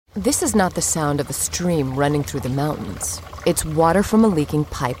This is not the sound of a stream running through the mountains. It's water from a leaking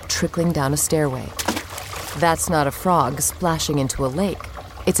pipe trickling down a stairway. That's not a frog splashing into a lake.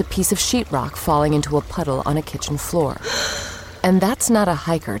 It's a piece of sheetrock falling into a puddle on a kitchen floor. And that's not a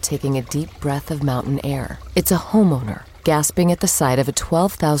hiker taking a deep breath of mountain air. It's a homeowner gasping at the sight of a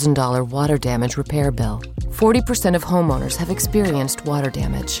 $12,000 water damage repair bill. 40% of homeowners have experienced water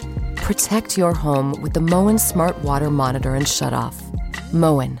damage. Protect your home with the Moen Smart Water Monitor and Shutoff.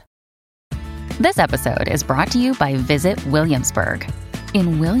 Moen. This episode is brought to you by Visit Williamsburg.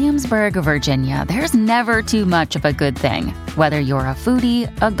 In Williamsburg, Virginia, there's never too much of a good thing. Whether you're a foodie,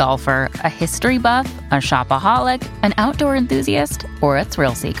 a golfer, a history buff, a shopaholic, an outdoor enthusiast, or a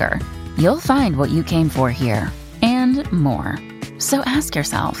thrill seeker, you'll find what you came for here and more. So ask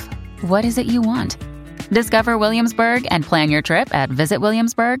yourself, what is it you want? Discover Williamsburg and plan your trip at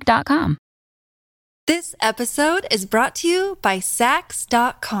visitwilliamsburg.com. This episode is brought to you by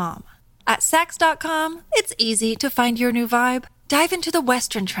Saks.com. At Saks.com, it's easy to find your new vibe. Dive into the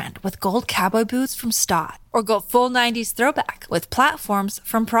Western trend with gold cowboy boots from Stott, or go full 90s throwback with platforms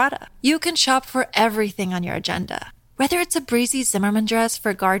from Prada. You can shop for everything on your agenda, whether it's a breezy Zimmermann dress for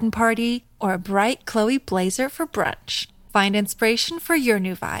a garden party or a bright Chloe blazer for brunch. Find inspiration for your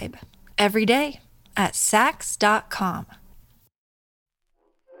new vibe every day at Saks.com.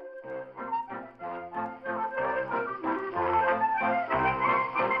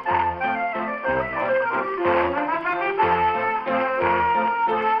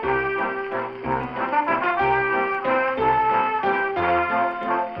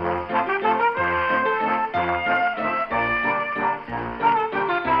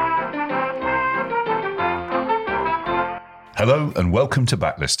 Hello and welcome to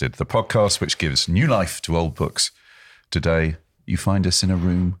Backlisted, the podcast which gives new life to old books. Today, you find us in a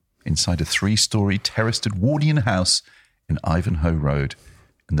room inside a 3-story terraced Edwardian house in Ivanhoe Road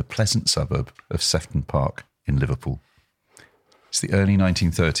in the pleasant suburb of Sefton Park in Liverpool. It's the early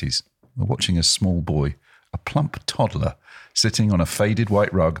 1930s. We're watching a small boy, a plump toddler, sitting on a faded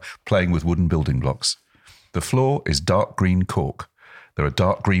white rug playing with wooden building blocks. The floor is dark green cork. There are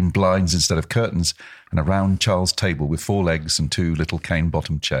dark green blinds instead of curtains and a round Charles table with 4 legs and 2 little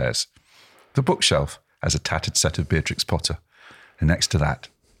cane-bottomed chairs. The bookshelf has a tattered set of Beatrix Potter, and next to that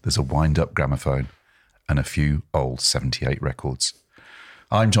there's a wind-up gramophone and a few old 78 records.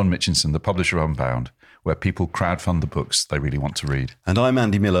 I'm John Mitchinson, the publisher of Unbound, where people crowdfund the books they really want to read. And I'm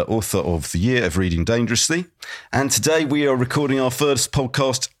Andy Miller, author of The Year of Reading Dangerously. And today we are recording our first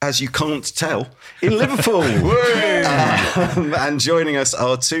podcast, as you can't tell, in Liverpool. And joining us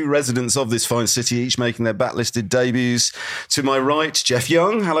are 2 residents of this fine city, each making their backlisted debuts. To my right, Jeff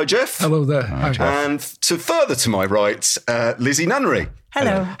Young. Hello, Jeff. Hello there. Hi, Jeff. And further to my right, Lizzie Nunnery.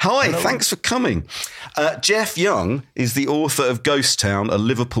 Hello. Hi, Hello. Thanks for coming. Jeff Young is the author of Ghost Town, a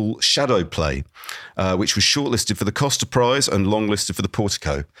Liverpool shadow play, which was shortlisted for the Costa Prize and longlisted for the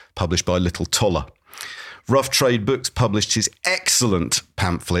Portico, published by Little Toller. Rough Trade Books published his excellent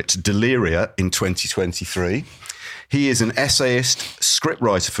pamphlet, Deliria, in 2023. He is an essayist,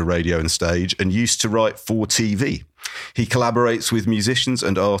 scriptwriter for radio and stage, and used to write for TV. He collaborates with musicians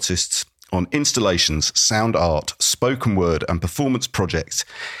and artists on installations, sound art, spoken word and performance projects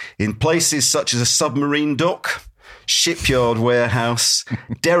in places such as a submarine dock, shipyard warehouse,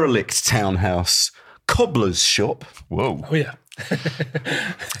 derelict townhouse, cobbler's shop. Whoa. Oh, yeah.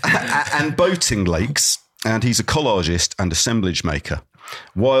 And boating lakes. And he's a collagist and assemblage maker.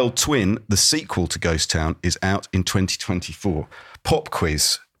 Wild Twin, the sequel to Ghost Town, is out in 2024. Pop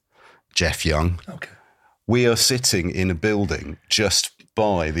quiz, Jeff Young. Okay. We are sitting in a building just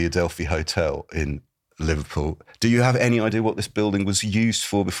by the Adelphi Hotel in Liverpool. Do you have any idea what this building was used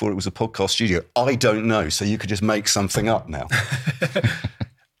for before it was a podcast studio? I don't know, so you could just make something up now.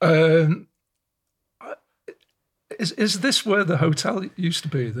 Is this where the hotel used to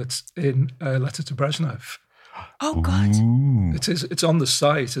be that's in Letter to Brezhnev? Oh, God. Ooh. It is. It's on the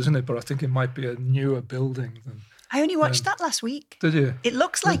site, isn't it? But I think it might be a newer building than... I only watched that last week. Did you? It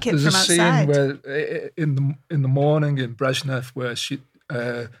looks like it There's from a outside. scene where in the morning in Brezhnev where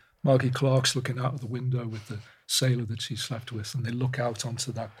Margie Clark's looking out of the window with the sailor that she slept with, and they look out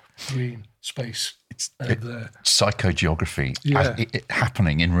onto that green space there. Psychogeography Yeah.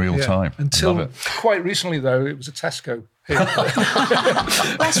 happening in real time. Until Love it. quite recently, though, it was a Tesco here.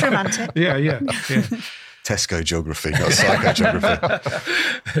 Less romantic. yeah. Tesco geography, not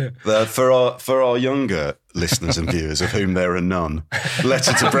psychogeography. For our younger listeners and viewers, of whom there are none.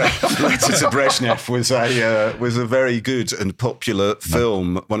 Letter to Brezhnev was a very good and popular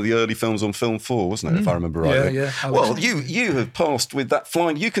film, one of the early films on Film 4, wasn't it, if I remember rightly? Yeah. Well, you have passed with that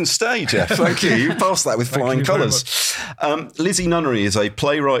flying... You can stay, Jeff. Thank you. You passed that with flying colours. Lizzie Nunnery is a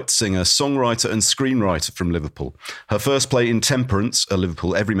playwright, singer, songwriter and screenwriter from Liverpool. Her first play, Intemperance, a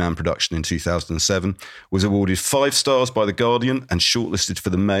Liverpool Everyman production in 2007, was awarded 5 stars by The Guardian and shortlisted for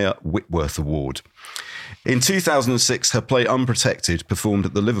the Mayor Whitworth Award. In 2006, her play Unprotected, performed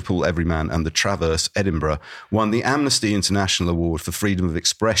at the Liverpool Everyman and the Traverse, Edinburgh, won the Amnesty International Award for Freedom of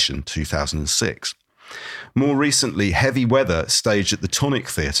Expression 2006. More recently, Heavy Weather, staged at the Tonic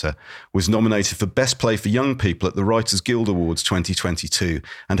Theatre, was nominated for Best Play for Young People at the Writers' Guild Awards 2022,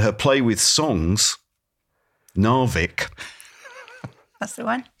 and her play with songs, Narvik. That's the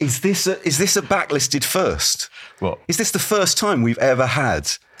one. Is this a backlisted first? What? Is this the first time we've ever had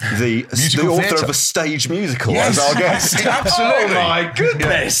the author theatre of a stage musical as our guest? Absolutely. Oh my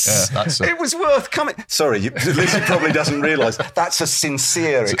goodness! Yeah, it was worth coming. Sorry, Lizzie probably doesn't realise that's a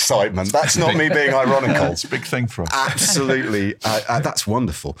sincere excitement. That's not me being ironical. It's a big thing for us. Absolutely, that's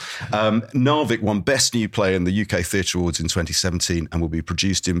wonderful. Narvik won Best New Play in the UK Theatre Awards in 2017 and will be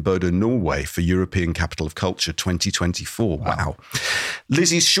produced in Bodø, Norway for European Capital of Culture 2024. Wow.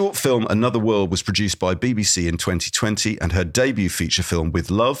 Lizzie's short film Another World was produced by BBC in 2020, and her debut feature film With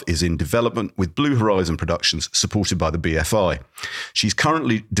Love is in development with Blue Horizon Productions, supported by the BFI. She's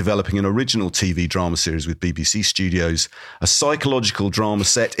currently developing an original TV drama series with BBC Studios, a psychological drama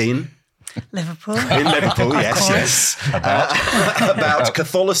set in Liverpool. In Liverpool, yes. About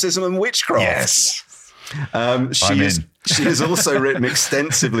Catholicism and witchcraft. Yes. She has also written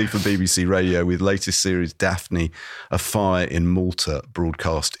extensively for BBC Radio, with latest series Daphne, A Fire in Malta,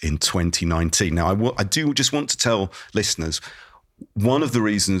 broadcast in 2019. Now, I do just want to tell listeners, one of the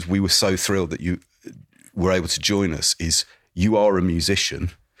reasons we were so thrilled that you were able to join us is you are a musician.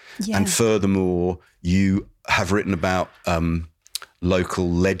 Yeah. And furthermore, you have written about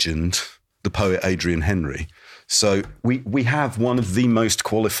local legend, the poet Adrian Henry. So we have one of the most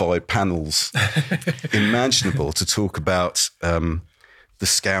qualified panels imaginable to talk about the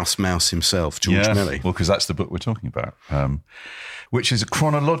Scouse mouse himself, George Melly. Well, because that's the book we're talking about, which is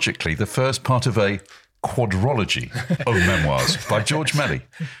chronologically the first part of a quadrology of memoirs by George Melly,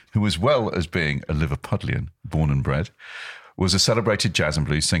 who, as well as being a Liverpudlian, born and bred, was a celebrated jazz and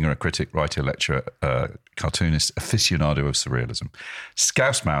blues singer, a critic, writer, lecturer, cartoonist, aficionado of surrealism.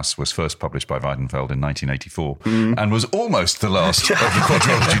 Scouse Mouse was first published by Weidenfeld in 1984 and was almost the last of the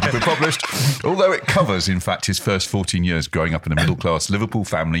quadrology to be published, although it covers, in fact, his first 14 years growing up in a middle-class Liverpool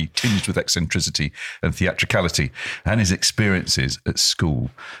family tinged with eccentricity and theatricality, and his experiences at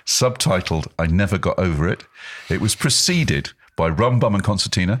school. Subtitled I Never Got Over It, it was preceded by Rum Bum and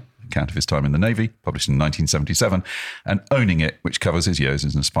Concertina, account of his time in the Navy, published in 1977, and Owning It, which covers his years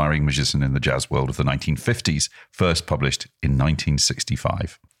as an aspiring musician in the jazz world of the 1950s, first published in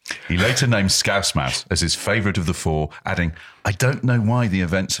 1965. He later named Scouse Mouse as his favourite of the four, adding, I don't know why the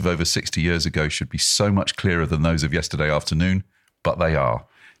events of over 60 years ago should be so much clearer than those of yesterday afternoon, but they are.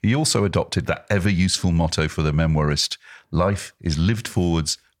 He also adopted that ever-useful motto for the memoirist, life is lived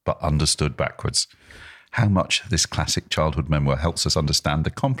forwards but understood backwards. How much this classic childhood memoir helps us understand the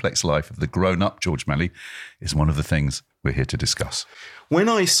complex life of the grown-up George Melly is one of the things we're here to discuss. When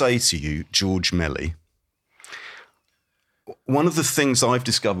I say to you, George Melly, one of the things I've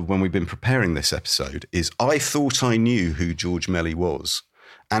discovered when we've been preparing this episode is I thought I knew who George Melly was.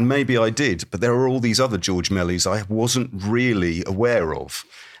 And maybe I did, but there are all these other George Mellys I wasn't really aware of.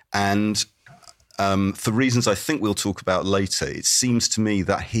 And for reasons I think we'll talk about later, it seems to me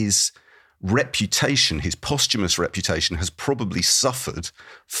that his reputation, his posthumous reputation, has probably suffered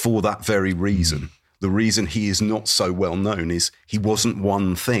for that very reason. The reason he is not so well known is he wasn't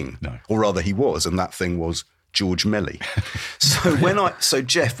one thing, or rather he was, and that thing was George Melly. So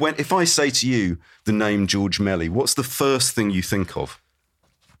Jeff, if I say to you the name George Melly, what's the first thing you think of?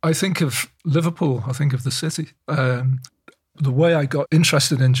 I think of Liverpool. I think of the city. The way I got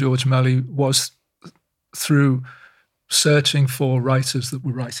interested in George Melly was through searching for writers that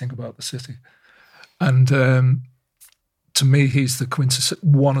were writing about the city. And to me, he's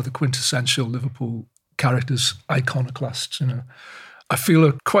one of the quintessential Liverpool characters, iconoclasts, you know. I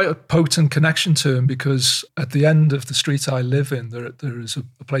feel quite a potent connection to him because at the end of the street I live in, there is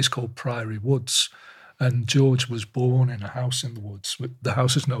a place called Priory Woods, and George was born in a house in the woods. The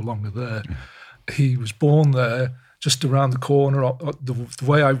house is no longer there. Yeah. He was born there just around the corner. The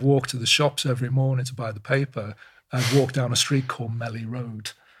way I walk to the shops every morning to buy the paper, I walk down a street called Melly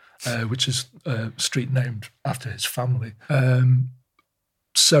Road, which is a street named after his family.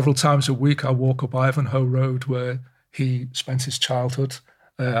 several times a week, I walk up Ivanhoe Road where he spent his childhood.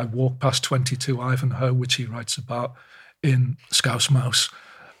 I walk past 22 Ivanhoe, which he writes about in Scouse Mouse.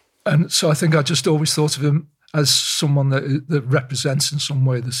 And so I think I just always thought of him as someone that represents in some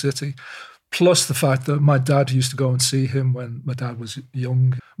way the city. Plus the fact that my dad used to go and see him when my dad was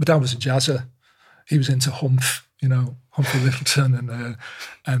young. My dad was a jazzer. He was into Humph, Humphrey Lyttelton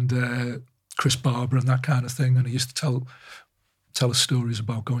and Chris Barber and that kind of thing. And he used to tell us stories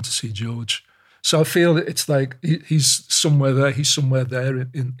about going to see George. So I feel it's like he's somewhere there. He's somewhere there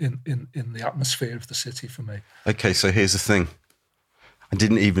in the atmosphere of the city for me. Okay, so here's the thing. I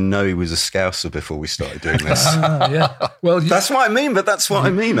didn't even know he was a Scouser before we started doing this. Yeah. Well, that's what I mean. But that's what I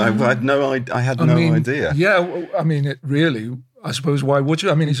mean. I had no idea. Yeah. I mean, it really. I suppose why would you?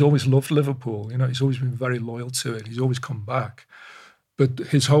 I mean, he's always loved Liverpool. He's always been very loyal to it. He's always come back. But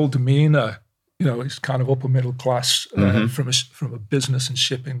his whole demeanour, he's kind of upper middle class from a business and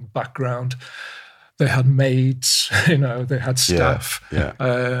shipping background. They had maids, they had staff. Yeah.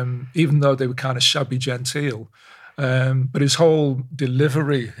 Even though they were kind of shabby genteel. But his whole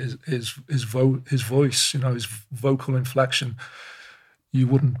delivery, his voice, his vocal inflection, you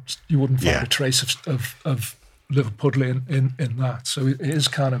wouldn't find a trace of Liverpudlian in that. So it is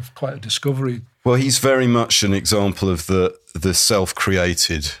kind of quite a discovery. Well, he's very much an example of the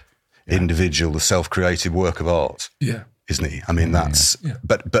self-created individual, the self-created work of art. Yeah. Isn't he? I mean, that's... Yeah.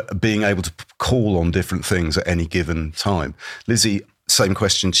 But being able to call on different things at any given time. Lizzie, same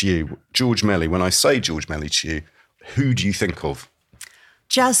question to you. George Melly, when I say George Melly to you, who do you think of?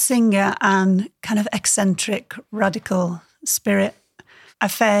 Jazz singer and kind of eccentric, radical spirit. I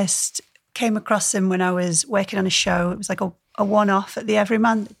first came across him when I was working on a show. It was like a one-off at the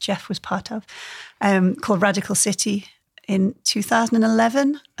Everyman that Jeff was part of, called Radical City in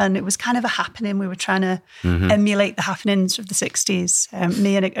 2011. And it was kind of a happening. We were trying to emulate the happenings of the 60s.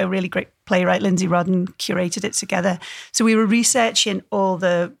 Me and a really great playwright, Lindsay Rodden, curated it together. So we were researching all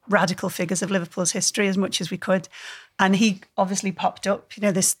the radical figures of Liverpool's history as much as we could. And he obviously popped up,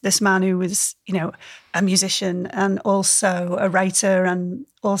 this man who was, a musician and also a writer and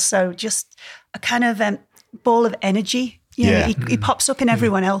also just a kind of ball of energy. He pops up in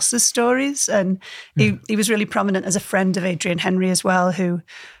everyone else's stories. And he was really prominent as a friend of Adrian Henry as well, who,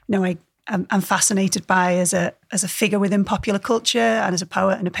 I'm fascinated by as a figure within popular culture and as a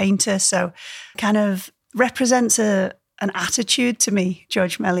poet and a painter. So kind of represents an attitude to me,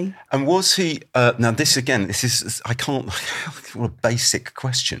 George Melly. And was he, now this is, what a basic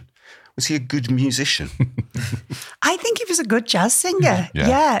question. Was he a good musician? I think he was a good jazz singer.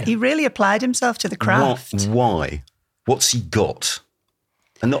 Yeah. He really applied himself to the craft. Why? What's he got?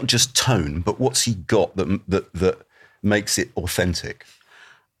 And not just tone, but what's he got that makes it authentic?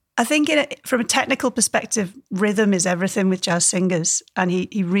 I think from a technical perspective, rhythm is everything with jazz singers. And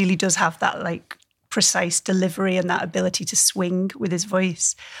he really does have that precise delivery and that ability to swing with his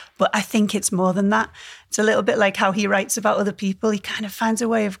voice. But I think it's more than that. It's a little bit like how he writes about other people. He kind of finds a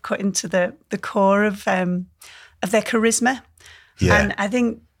way of cutting to the core of their charisma. Yeah. And I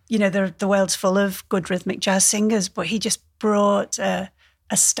think, the world's full of good rhythmic jazz singers, but he just brought a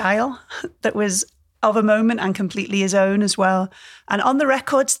style that was of a moment and completely his own as well. And on the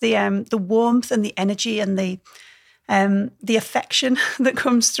records, the warmth and the energy and the affection that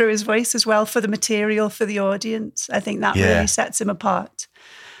comes through his voice as well for the material, for the audience, I think that really sets him apart.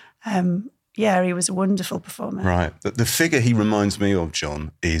 He was a wonderful performer. Right. The figure he reminds me of,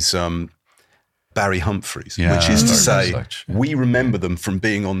 John, is Barry Humphries, which is to say, we remember them from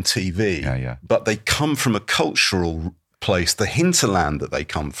being on TV, but they come from a cultural place. The hinterland that they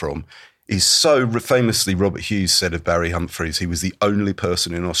come from is so famously, Robert Hughes said of Barry Humphries, he was the only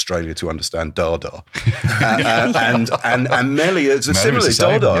person in Australia to understand Dada. And Melly is a similar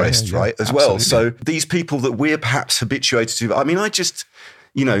Dadaist, right, as well. So these people that we're perhaps habituated to, I mean,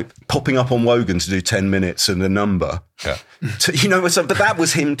 popping up on Wogan to do 10 minutes and a number. Yeah. But that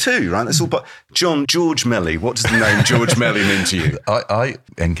was him too, right? That's all. But George Melly, what does the name George Melly mean to you? I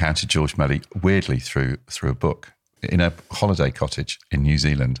encountered George Melly weirdly through a book in a holiday cottage in New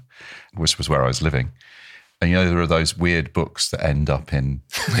Zealand, which was where I was living. And there are those weird books that end up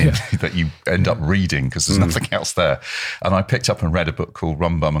that you end up reading because there's nothing else there. And I picked up and read a book called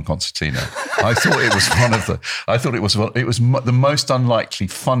Rum Bum and Concertina. I thought it was the most unlikely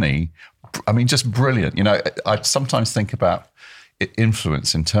funny. I mean, just brilliant. I sometimes think about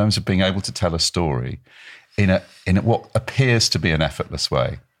influence in terms of being able to tell a story in what appears to be an effortless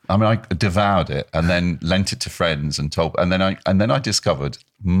way. I mean, I devoured it and then lent it to friends and then I discovered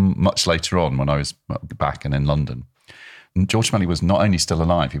much later on when I was back and in London And George Melly was not only still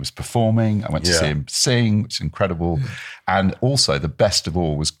alive, he was performing. I went to see him sing, which is incredible. Yeah. And also the best of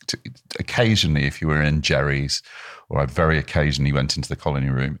all was occasionally, if you were in Jerry's, or I very occasionally went into the Colony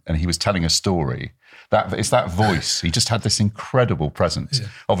Room, and he was telling a story. It's that voice. He just had this incredible presence. Yeah.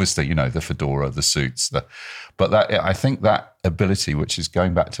 Obviously, you know, the fedora, the suits, but I think that ability, which is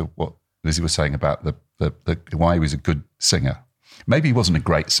going back to what Lizzie was saying about the why he was a good singer. Maybe he wasn't a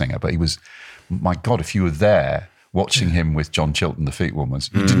great singer, but he was, my God, if you were there watching him with John Chilton, the Feet Warmers,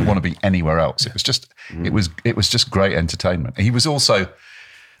 you didn't want to be anywhere else. It was just, it was just great entertainment. He was also,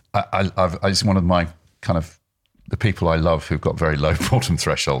 he's one of my kind of, the people I love who've got very low boredom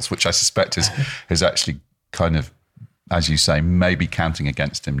thresholds, which I suspect is actually kind of, as you say, maybe counting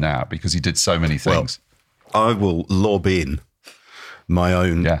against him now because he did so many things. Well, I will lob in my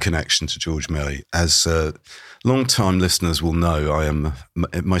own connection to George Melly. As long-time listeners will know,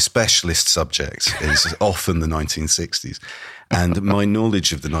 my specialist subject is often the 1960s. And my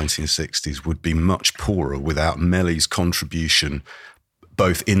knowledge of the 1960s would be much poorer without Melly's contribution,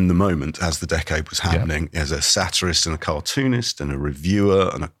 both in the moment as the decade was happening, as a satirist and a cartoonist and a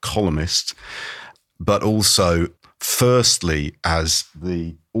reviewer and a columnist, but also, firstly, as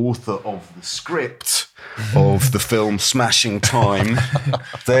the author of the script of the film Smashing Time.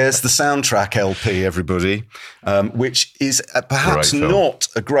 There's the soundtrack LP, everybody, which is perhaps not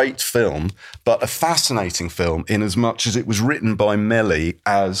a great film, but a fascinating film in as much as it was written by Melly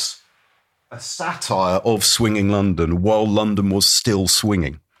as a satire of swinging London while London was still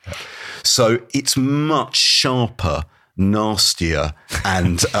swinging. So it's much sharper, nastier,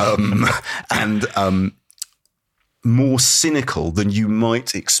 and more cynical than you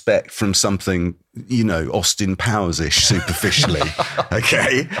might expect from something, you know, Austin Powers-ish superficially.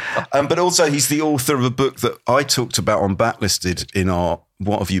 Okay. But also he's the author of a book that I talked about on Backlisted in our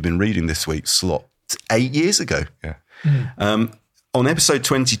What Have You Been Reading This Week slot 8 years ago. Yeah. On episode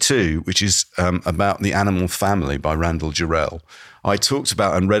 22, which is about the animal family by Randall Jarrell, I talked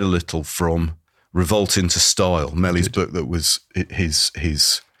about and read a little from Revolt into Style, Melly's book that was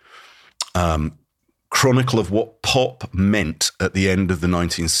his chronicle of what pop meant at the end of the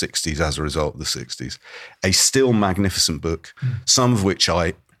 1960s as a result of the 60s. A still magnificent book, some of which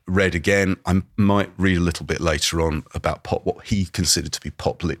I read again. I might read a little bit later on about pop, what he considered to be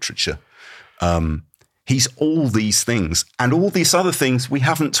pop literature. He's all these things and all these other things we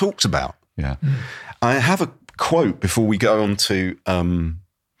haven't talked about. Yeah. I have a quote before we go on to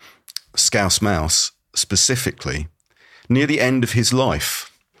Scouse Mouse specifically. Near the end of his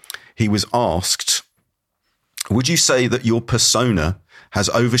life, he was asked, would you say that your persona has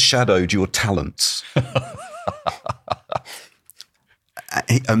overshadowed your talents? I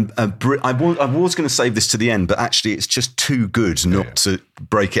was going to save this to the end, but actually it's just too good not to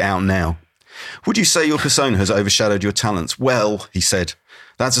break it out now. Would you say your persona has overshadowed your talents? Well, he said,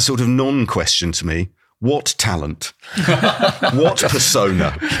 that's a sort of non-question to me. What talent? What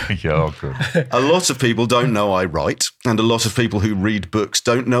persona? Yeah, good. A lot of people don't know I write, and a lot of people who read books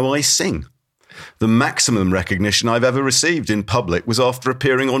don't know I sing. The maximum recognition I've ever received in public was after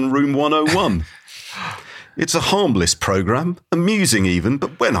appearing on Room 101. It's a harmless programme, amusing even,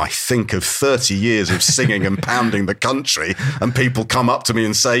 but when I think of 30 years of singing and pounding the country and people come up to me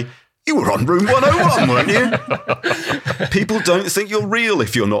and say, you were on Room 101, weren't you? People don't think you're real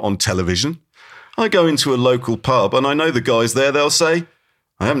if you're not on television. I go into a local pub and I know the guys there, they'll say,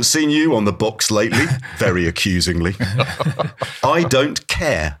 I haven't seen you on the box lately, very accusingly. I don't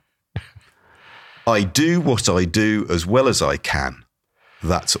care. I do what I do as well as I can.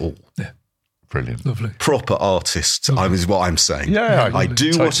 That's all. Yeah. Brilliant. Lovely. Proper artist, is what I'm saying. Yeah, I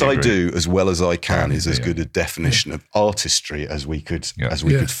do totally what I agree. do as well as I can is as good a definition of artistry as we could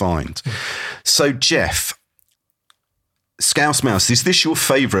find. So, Jeff, Scouse Mouse, is this your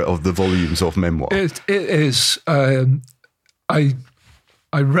favourite of the volumes of memoir? It is. I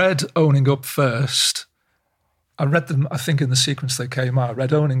read Owning Up first. I read them, I think, in the sequence they came out. I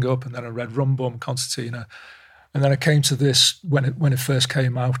read Owning Up, and then I read Rum Bum, Concertina, and then I came to this when it first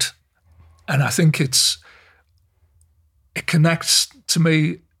came out. And I think it connects to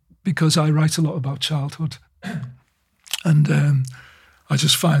me because I write a lot about childhood, and I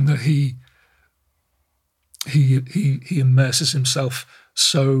just find that he immerses himself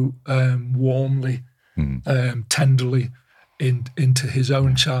so warmly, tenderly into his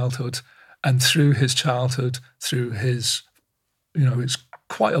own childhood, and through his childhood, through his, it's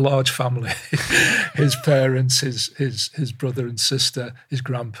quite a large family. His parents, his brother and sister, his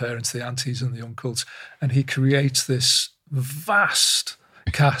grandparents, the aunties and the uncles, and he creates this vast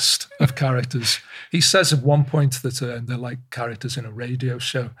cast of characters. He says at one point that they're like characters in a radio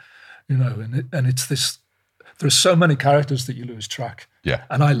show, and it's this there are so many characters that you lose track. Yeah.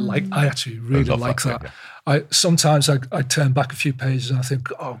 And I actually really like that. Yeah. Sometimes I turn back a few pages and I think,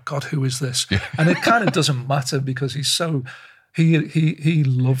 oh God, who is this? Yeah. And it kind of doesn't matter because he's so, he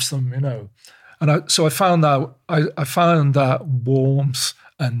loves them, you know. And so I found that warmth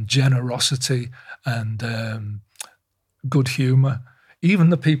and generosity and good humour.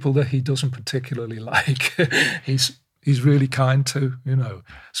 Even the people that he doesn't particularly like, he's really kind to, you know.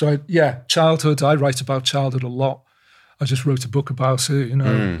 So childhood. I write about childhood a lot. I just wrote a book about it, you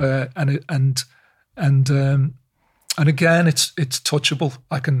know. And again, it's touchable.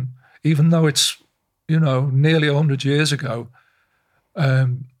 I can, even though it's, you know, nearly 100 years ago,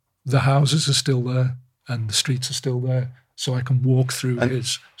 the houses are still there and the streets are still there, so I can walk through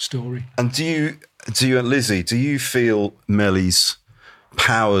his story. And do you, Lizzie? Do you feel Melly's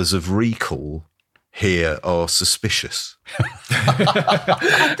powers of recall here are suspicious?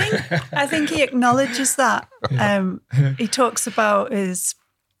 I think he acknowledges that. He talks about his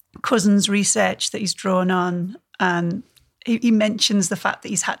cousin's research that he's drawn on, and he mentions the fact that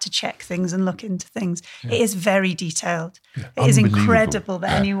he's had to check things and look into things. Yeah. It is very detailed. Yeah. It is incredible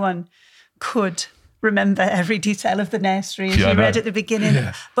that anyone could remember every detail of the nursery, as you read at the beginning.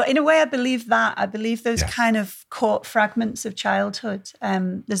 Yeah. But in a way, I believe that. I believe those kind of caught fragments of childhood.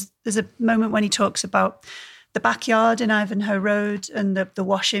 There's a moment when he talks about the backyard in Ivanhoe Road and the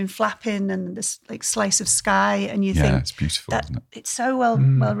washing flapping and this like slice of sky, and you think it's beautiful, isn't it? It's so well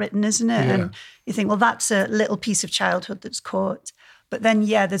written, isn't it? Yeah. And you think, well, that's a little piece of childhood that's caught. But then,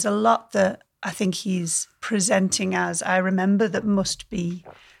 there's a lot that I think he's presenting as I remember that must be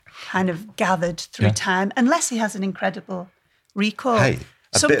kind of gathered through time, unless he has an incredible recall. Hey,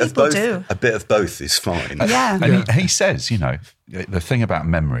 some people do. A bit of both is fine. Yeah. And he says, you know, the thing about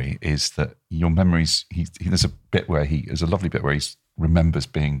memory is that your memories, there's a lovely bit where he remembers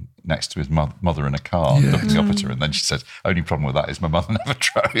being next to his mother in a car looking up at her, and then she says, only problem with that is my mother never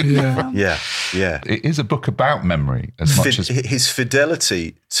drove. Yeah. It is a book about memory as much as... His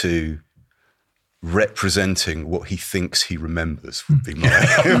fidelity to representing what he thinks he remembers would be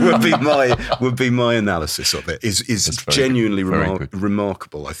my analysis of it. Is genuinely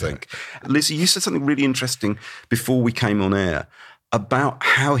remarkable, I think. Lizzie, you said something really interesting before we came on air about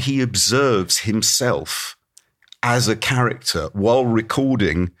how he observes himself as a character while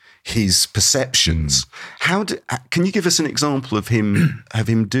recording his perceptions. Can you give us an example of him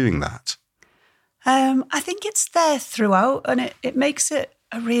doing that? I think it's there throughout, and it makes it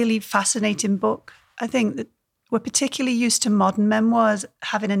a really fascinating book. I think that we're particularly used to modern memoirs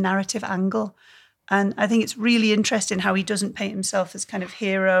having a narrative angle. And I think it's really interesting how he doesn't paint himself as kind of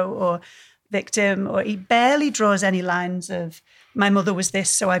hero or victim, or he barely draws any lines of, my mother was this,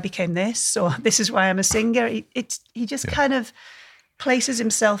 so I became this, or this is why I'm a singer. He just kind of places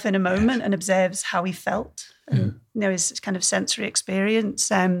himself in a moment and observes how he felt, and, you know, his kind of sensory experience.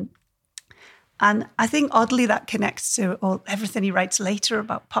 And I think oddly that connects to everything he writes later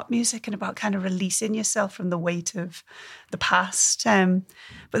about pop music and about kind of releasing yourself from the weight of the past.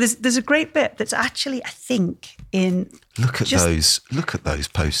 But there's a great bit that's actually, I think, in look at those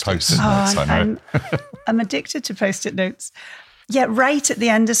post-its. I'm addicted to post-it notes. Yeah, right at the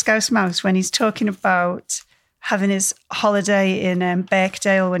end of Scouse Mouse, when he's talking about having his holiday in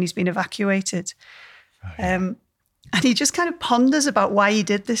Birkdale when he's been evacuated, and he just kind of ponders about why he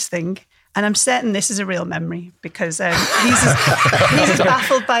did this thing. And I'm certain this is a real memory because he's as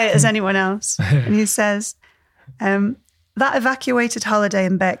baffled by it as anyone else. And he says, that evacuated holiday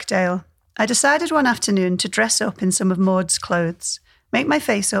in Birkdale, I decided one afternoon to dress up in some of Maud's clothes, make my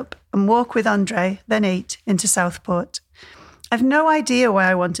face up and walk with Andre, then 8, into Southport. I've no idea why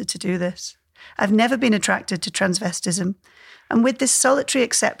I wanted to do this. I've never been attracted to transvestism, and with this solitary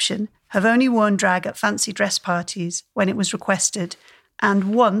exception, have only worn drag at fancy dress parties when it was requested,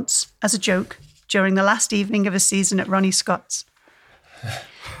 and once, as a joke, during the last evening of a season at Ronnie Scott's.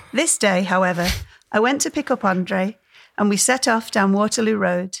 This day, however, I went to pick up Andre, and we set off down Waterloo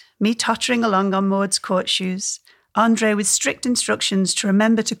Road, me tottering along on Maud's court shoes, Andre with strict instructions to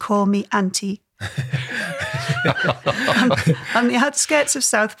remember to call me Auntie. On the outskirts of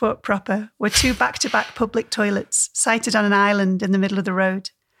Southport proper were 2 back-to-back public toilets sited on an island in the middle of the road.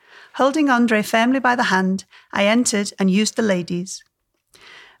 Holding Andre firmly by the hand, I entered and used the ladies'.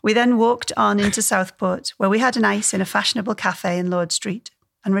 We then walked on into Southport, where we had an ice in a fashionable cafe in Lord Street,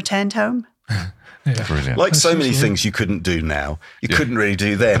 and returned home. Brilliant. Like so many things you couldn't do now, you couldn't really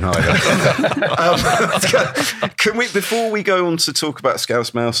do then either. Can we, before we go on to talk about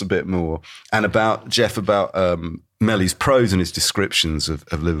Scouse Mouse a bit more, and about Jeff, about Melly's prose and his descriptions of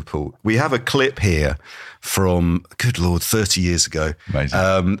Liverpool. We have a clip here from, good Lord, 30 years ago.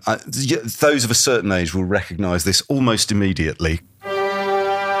 Amazing. Those of a certain age will recognise this almost immediately.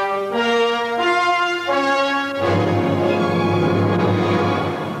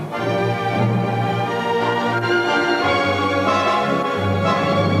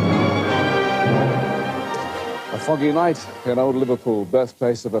 Foggy night in old Liverpool,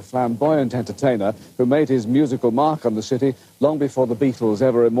 birthplace of a flamboyant entertainer who made his musical mark on the city long before the Beatles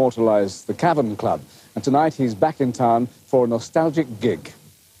ever immortalised the Cavern Club. And tonight he's back in town for a nostalgic gig.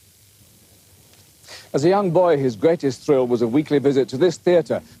 As a young boy, his greatest thrill was a weekly visit to this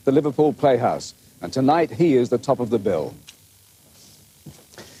theatre, the Liverpool Playhouse. And tonight he is the top of the bill.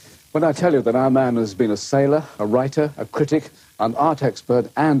 When I tell you that our man has been a sailor, a writer, a critic, an art expert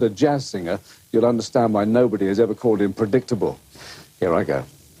and a jazz singer, you'll understand why nobody has ever called him predictable. Here I go.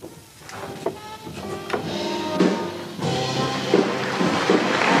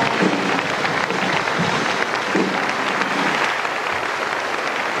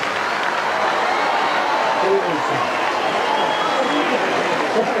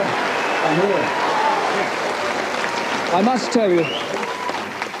 I must tell you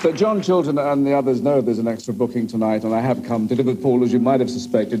that John Chilton and the others know there's an extra booking tonight, and I have come to Liverpool, as you might have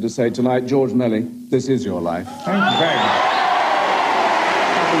suspected, to say tonight, George Melly, this is your life. Thank you very much.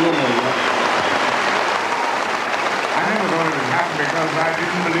 I never thought it would happen because I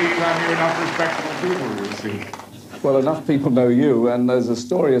didn't believe I knew enough respectable people, you see. Well, enough people know you, and there's a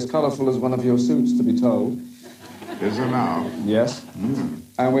story as colourful as one of your suits to be told. Is there now? Yes.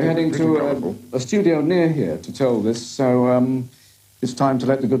 And we're heading to a studio near here to tell this, so it's time to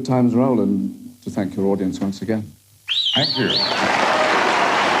let the good times roll and to thank your audience once again. Thank you.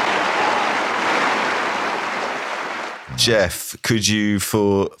 Jeff, could you,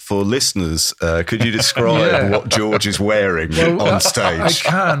 for listeners, could you describe what George is wearing on stage? I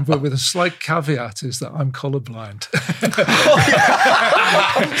can, but with a slight caveat is that I'm colourblind.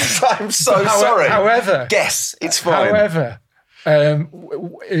 I'm so sorry. However, guess it's fine. However,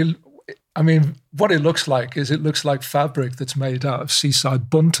 I mean, what it looks like fabric that's made out of seaside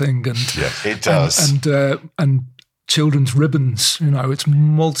bunting and yes, it does, and children's ribbons. You know, it's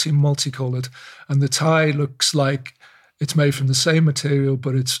multicolored, and the tie looks like it's made from the same material,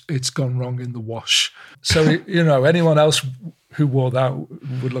 but it's gone wrong in the wash. So you know, anyone else who wore that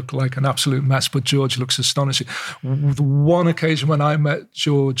would look like an absolute mess, but George looks astonishing. The one occasion when I met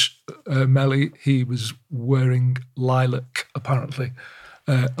George Melly, he was wearing lilac, apparently.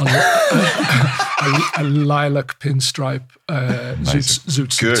 A lilac pinstripe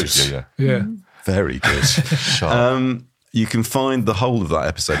zoot suit. Yeah. Very good. You can find the whole of that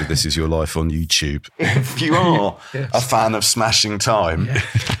episode of This Is Your Life on YouTube. If you are a fan of smashing time,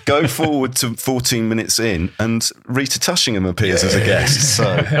 go forward to 14 minutes in and Rita Tushingham appears as a guest.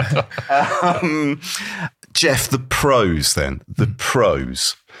 So, Jeff, the prose then. The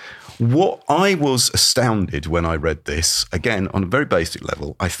prose. What I was astounded when I read this, again, on a very basic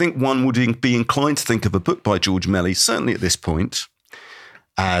level, I think one would be inclined to think of a book by George Melly, certainly at this point,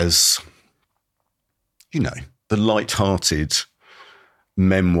 as, you know, the light-hearted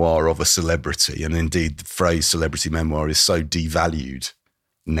memoir of a celebrity. And indeed, the phrase celebrity memoir is so devalued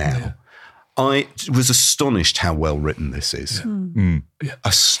now. Yeah. I was astonished how well written this is. Yeah.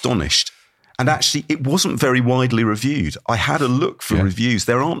 Astonished. And actually, it wasn't very widely reviewed. I had a look for reviews.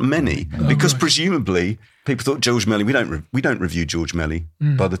 There aren't many because presumably people thought George Melly. We don't review George Melly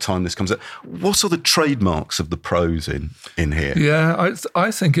by the time this comes out. What are the trademarks of the prose in here? Yeah, I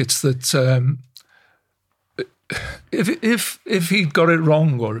think it's that if he got it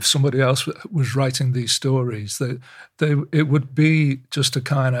wrong, or if somebody else was writing these stories, that it would be just a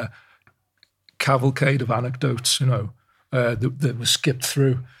kind of cavalcade of anecdotes, you know, that was skipped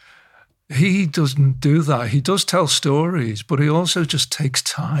through. He doesn't do that. He does tell stories, but he also just takes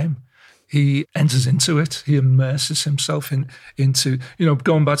time. He enters into it. He immerses himself into, you know,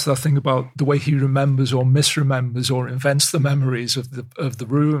 going back to that thing about the way he remembers or misremembers or invents the memories of the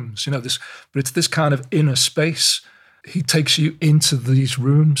rooms. You know, but it's this kind of inner space. He takes you into these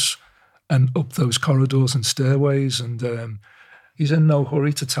rooms and up those corridors and stairways, and he's in no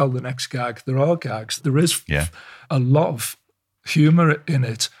hurry to tell the next gag. There are gags. There is a lot of humour in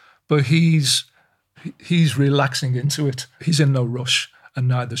it. But he's relaxing into it. He's in no rush, and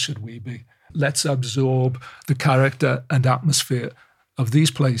neither should we be. Let's absorb the character and atmosphere of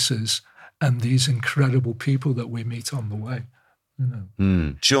these places and these incredible people that we meet on the way. You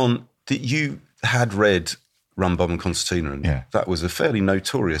know. John, that you had read Rum, Bum and Concertina, and Yeah. that was a fairly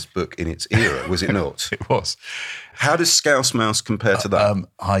notorious book in its era, was it not? It was. How does Scouse Mouse compare to that?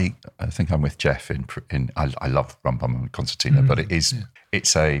 I think I'm with Jeff in I love Rum Bum and Concertina, but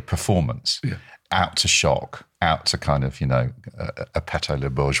it's a performance out to shock, out to kind of, a Pâté le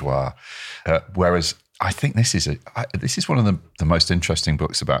Bourgeois. Whereas I think this is one of the most interesting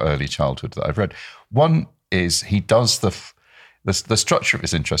books about early childhood that I've read. One is he does the structure of it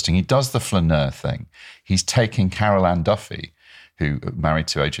is interesting. He does the flaneur thing. He's taking Carol Ann Duffy, who married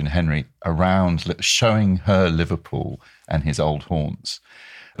to Adrian Henry, around showing her Liverpool and his old haunts.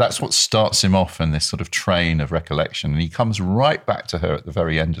 That's what starts him off in this sort of train of recollection. And he comes right back to her at the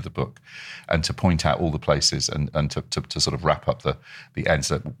very end of the book and to point out all the places and to sort of wrap up the ends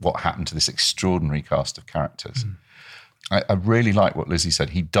of what happened to this extraordinary cast of characters. I really like what Lizzie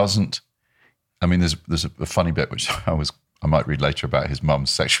said. He doesn't, I mean, there's a funny bit which I might read later about his mum's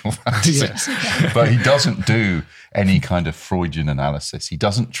sexual fantasies, but he doesn't do any kind of Freudian analysis. He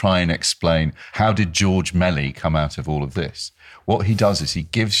doesn't try and explain how did George Melly come out of all of this. What he does is he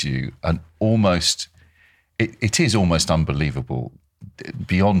gives you an almost, it is almost unbelievable,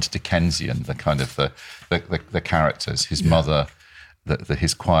 beyond Dickensian, the kind of the characters, his mother,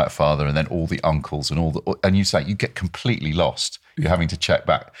 his quiet father, and then all the uncles and you say you get completely lost. You're having to check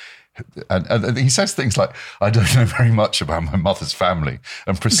back. And he says things like, I don't know very much about my mother's family,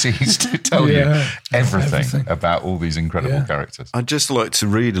 and proceeds to tell you everything about all these incredible characters. I'd just like to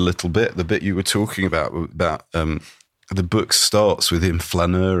read a little bit, the bit you were talking about the book starts with him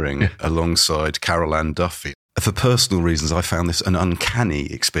flaneuring alongside Carol Ann Duffy. For personal reasons, I found this an uncanny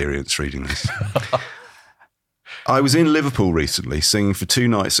experience reading this. I was in Liverpool recently singing for 2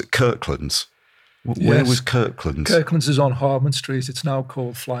 nights at Kirkland's. Where was Kirkland's? Kirkland's is on Harman Street. It's now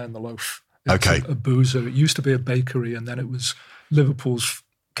called Fly in the Loaf. It's a boozer. It used to be a bakery, and then it was Liverpool's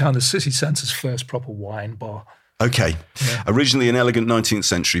kind of city centre's first proper wine bar. Okay. Yeah. Originally an elegant 19th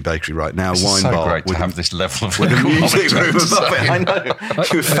century bakery, right now this wine is so bar. Great to have this level of with a music room above it. I know.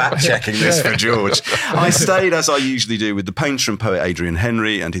 You were fact-checking this for George. I stayed, as I usually do, with the painter and poet Adrian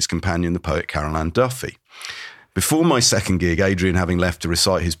Henry and his companion, the poet Carol Ann Duffy. Before my second gig, Adrian having left to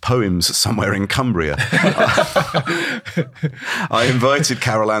recite his poems somewhere in Cumbria, I invited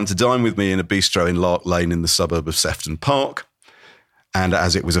Carol Ann to dine with me in a bistro in Lark Lane in the suburb of Sefton Park. And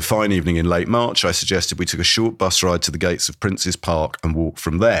as it was a fine evening in late March, I suggested we took a short bus ride to the gates of Prince's Park and walk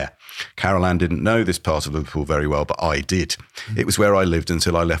from there. Carol Ann didn't know this part of Liverpool very well, but I did. It was where I lived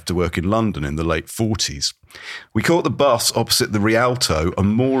until I left to work in London in the late 40s. We caught the bus opposite the Rialto, a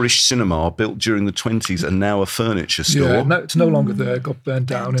Moorish cinema built during the 20s and now a furniture store. Yeah, no, it's no longer there. It got burned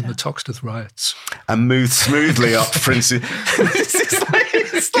down in the Toxteth riots. And moved smoothly up Prince's...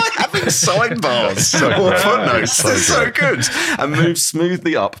 it's like having sidebars or footnotes. It's so good. And moved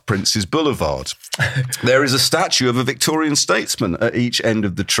smoothly up Prince's Boulevard. There is a statue of a Victorian statesman at each end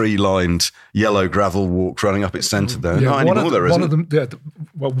of the tree-lined yellow gravel walk running up its centre there. Yeah, one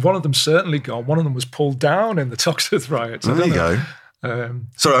of them certainly gone. One of them was pulled down in the Toxteth riots. There you go.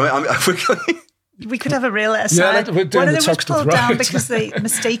 Sorry, we could have a real aside. Yeah, one of them was pulled down because they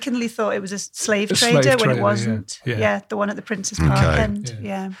mistakenly thought it was a slave trader when it wasn't. Yeah, the one at the Prince's Park end.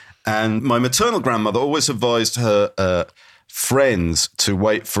 Yeah. And my maternal grandmother always advised her friends to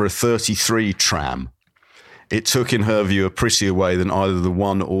wait for a 33 tram. It took, in her view, a prettier way than either the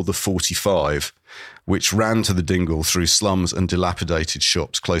 1 or the 45, which ran to the Dingle through slums and dilapidated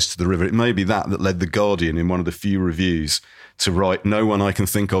shops close to the river. It may be that led The Guardian in one of the few reviews to write, no one I can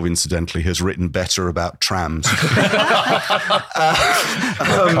think of, incidentally, has written better about trams. Of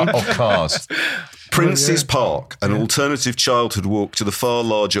cars. Prince's Park, an alternative childhood walk to the far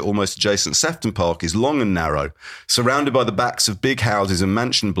larger, almost adjacent Sefton Park, is long and narrow, surrounded by the backs of big houses and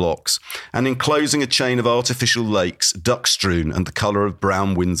mansion blocks, and enclosing a chain of artificial lakes, duck-strewn and the colour of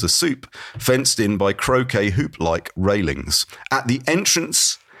brown Windsor soup, fenced in by croquet hoop-like railings. At the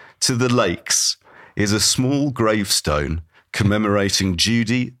entrance to the lakes is a small gravestone commemorating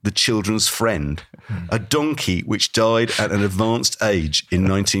Judy, the children's friend, a donkey which died at an advanced age in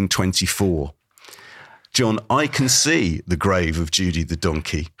 1924. John, I can see the grave of Judy the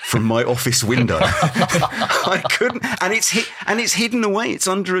donkey from my office window. I couldn't, and it's hidden away. It's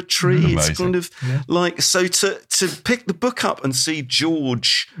under a tree. Amazing. It's kind of like, so to pick the book up and see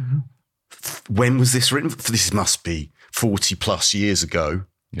George. When was this written? This must be 40 plus years ago.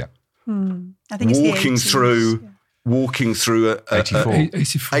 Yeah, I think it's walking through 84. Walking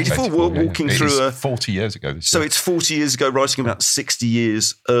through 40 years ago. So it's 40 years ago, writing about 60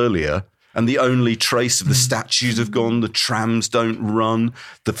 years earlier. And the only trace of the statues have gone, the trams don't run,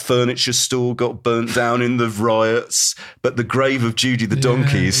 the furniture store got burnt down in the riots, but the grave of Judy the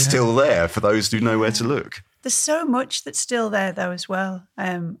donkey is still there for those who know where to look. There's so much that's still there, though, as well.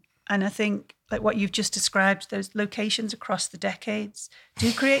 And I think, like what you've just described, those locations across the decades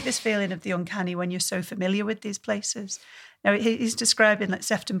do create this feeling of the uncanny when you're so familiar with these places. Now, he's describing like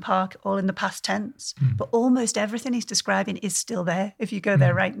Sefton Park all in the past tense, but almost everything he's describing is still there if you go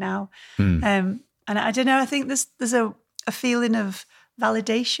there right now. And I don't know, I think there's a feeling of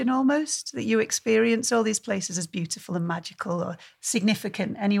validation almost, that you experience all these places as beautiful and magical or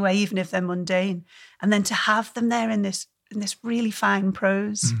significant anyway, even if they're mundane. And then to have them there in this really fine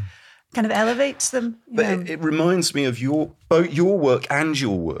prose kind of elevates them. But it reminds me of both your work and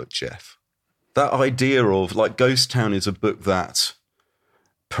your work, Jeff. That idea of, like, Ghost Town is a book that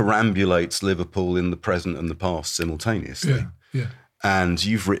perambulates Liverpool in the present and the past simultaneously. Yeah. And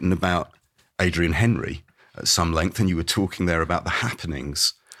you've written about Adrian Henry at some length, and you were talking there about the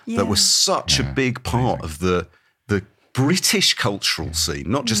happenings that were such a big part of the British cultural scene,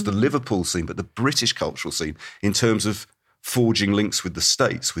 not just the Liverpool scene, but the British cultural scene in terms of forging links with the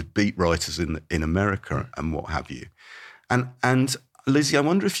States, with beat writers in America and what have you. And Lizzie, I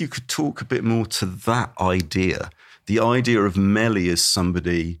wonder if you could talk a bit more to that idea, the idea of Melly as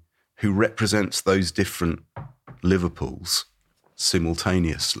somebody who represents those different Liverpools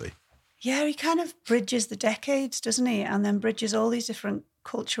simultaneously. Yeah, he kind of bridges the decades, doesn't he? And then bridges all these different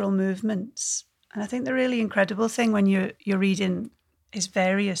cultural movements. And I think the really incredible thing when you're reading his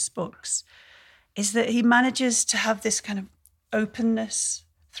various books is that he manages to have this kind of openness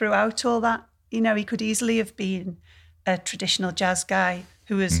throughout all that. You know, he could easily have been a traditional jazz guy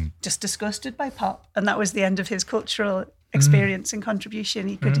who was just disgusted by pop, and that was the end of his cultural experience and contribution.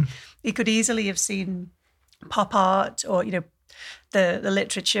 He could easily have seen pop art or, you know, the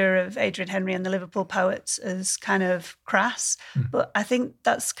literature of Adrian Henry and the Liverpool poets as kind of crass. But I think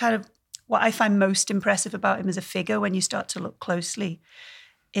that's kind of what I find most impressive about him as a figure when you start to look closely,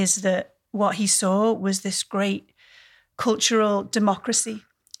 is that what he saw was this great cultural democracy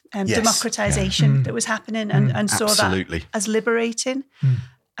and democratization that was happening, and saw that as liberating.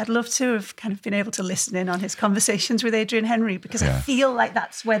 I'd love to have kind of been able to listen in on his conversations with Adrian Henry, because I feel like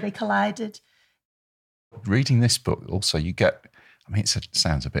that's where they collided. Reading this book, also, you get, I mean, it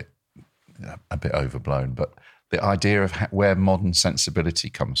sounds a bit overblown, but the idea of where modern sensibility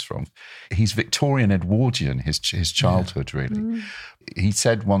comes from. He's Victorian Edwardian, his childhood, really. He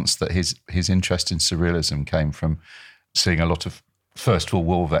said once that his interest in surrealism came from seeing a lot of First World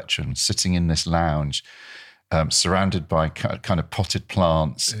War veterans sitting in this lounge, surrounded by kind of potted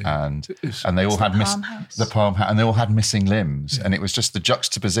plants, and they all had the palm house, and they all had missing limbs, and it was just the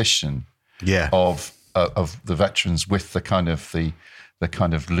juxtaposition of the veterans with the kind of louche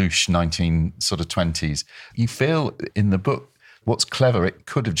 1920s. You feel in the book what's clever. It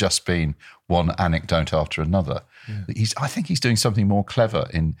could have just been one anecdote after another. I think he's doing something more clever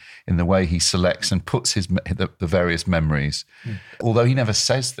in the way he selects and puts the various memories. Although he never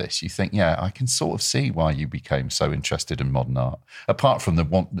says this, you think, I can sort of see why you became so interested in modern art. Apart from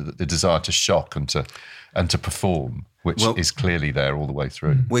the desire to shock and to perform, which is clearly there all the way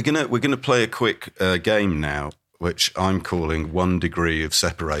through. We're gonna play a quick game now, which I'm calling 1 degree of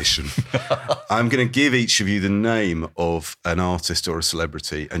separation. I'm going to give each of you the name of an artist or a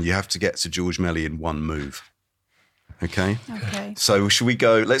celebrity, and you have to get to George Melly in one move. Okay. So should we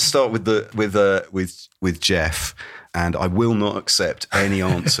go? Let's start with Jeff, and I will not accept any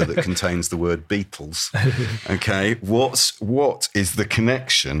answer that contains the word Beatles. Okay. What is the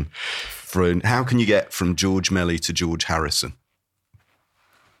connection? How can you get from George Melly to George Harrison?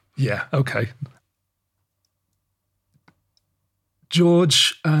 Yeah. Okay.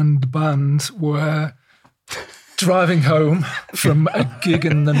 George and the band were driving home from a gig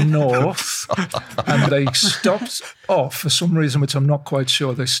in the north, and they stopped off for some reason, which I'm not quite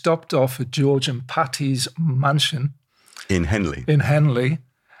sure. They stopped off at George and Patty's mansion in Henley.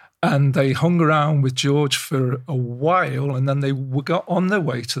 And they hung around with George for a while, and then they got on their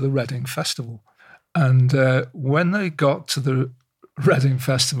way to the Reading Festival. And when they got to the Reading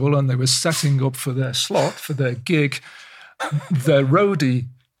Festival and they were setting up for their slot, for their gig, their roadie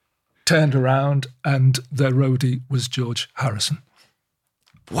turned around, and their roadie was George Harrison.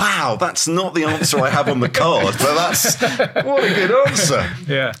 Wow, that's not the answer I have on the card, but that's what a good answer.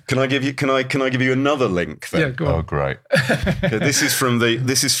 Yeah. Can I give you another link then? Yeah, go on. Oh, great. Okay, this is from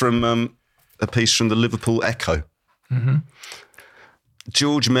a piece from the Liverpool Echo.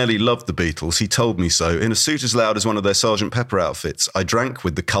 George Melly loved the Beatles. He told me so. In a suit as loud as one of their Sgt. Pepper outfits, I drank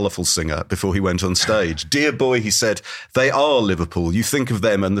with the colourful singer before he went on stage. Dear boy, he said, they are Liverpool. You think of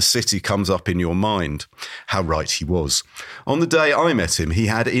them and the city comes up in your mind. How right he was. On the day I met him, he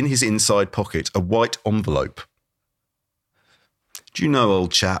had in his inside pocket a white envelope. Do you know,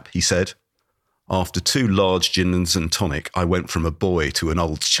 old chap, he said, After 2 large gins and tonic, I went from a boy to an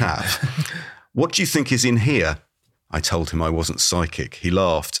old chap. What do you think is in here? I told him I wasn't psychic. He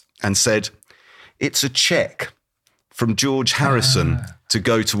laughed and said, it's a cheque from George Harrison to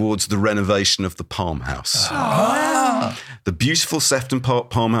go towards the renovation of the Palm House. The beautiful Sefton Park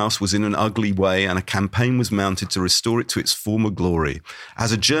Palm House was in an ugly way, and a campaign was mounted to restore it to its former glory.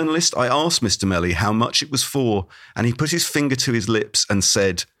 As a journalist, I asked Mr. Melly how much it was for, and he put his finger to his lips and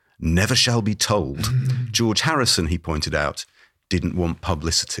said, never shall be told. George Harrison, he pointed out, didn't want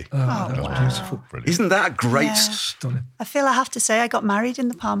publicity. Oh, wow. Beautiful. Brilliant. Isn't that great? Yeah. Stunning. I feel I have to say I got married in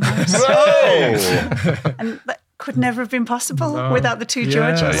the Palm House. Oh! And that could never have been possible No. without the 2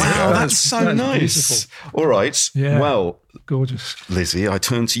 Yeah. Georges. Wow, that's so That's nice. beautiful. All right. Yeah. Well, Gorgeous. Lizzie, I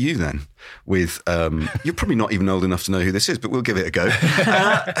turn to you then with, you're probably not even old enough to know who this is, but we'll give it a go.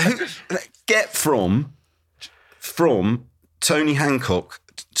 Get from Tony Hancock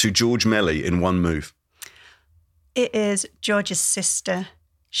to George Melly in one move. It is George's sister.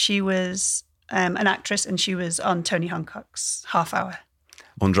 She was an actress and she was on Tony Hancock's Half Hour.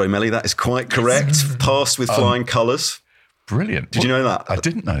 Andre Melly, that is quite correct. Passed with flying colours. Brilliant. Did you know that? I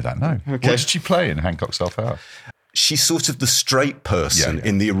didn't know that, no. Okay. What did she play in Hancock's Half Hour? She's sort of the straight person Yeah, yeah.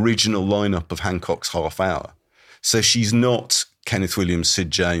 in the original lineup of Hancock's Half Hour. So she's not Kenneth Williams,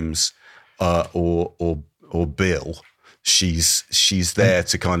 Sid James, or Bill. She's there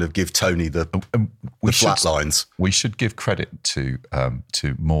to kind of give Tony the flat lines. We should give credit to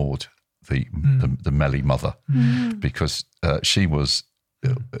Maud, the Melly mother, because she was.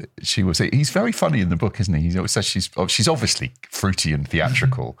 He's very funny in the book, isn't he? He always says she's obviously fruity and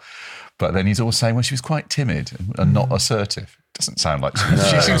theatrical, but then he's always saying, well, she was quite timid and not assertive. Doesn't sound like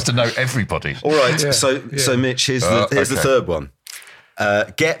she seems to know every,body. All right, Yeah, so Mitch, here's the third one.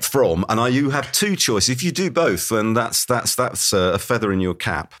 Get from, and you have 2 choices. If you do both, then that's a feather in your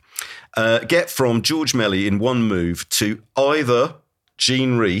cap. Get from George Melly in one move to either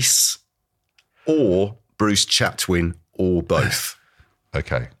Jean Rhys or Bruce Chatwin or both.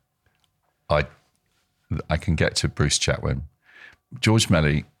 Okay, I can get to Bruce Chatwin. George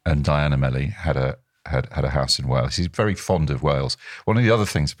Melly and Diana Melly had a house in Wales. He's very fond of Wales. One of the other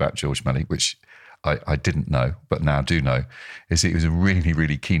things about George Melly, which I didn't know, but now do know, is he was a really,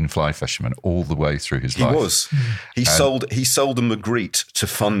 really keen fly fisherman all the way through his life. He was. He sold a Magritte to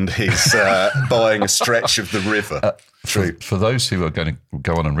fund his buying a stretch of the river. True. For those who are going to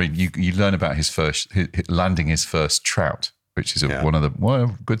go on and read, you learn about his landing his first trout, which is one of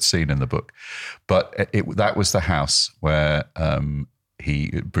the good scene in the book. But that was the house where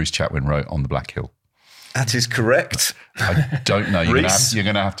Bruce Chatwin wrote On the Black Hill. That is correct. I don't know. You're Rhys? going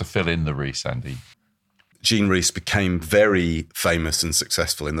to have to fill in the Rhys, Andy. Jean Rhys became very famous and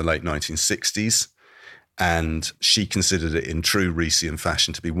successful in the late 1960s, and she considered it in true Rhesian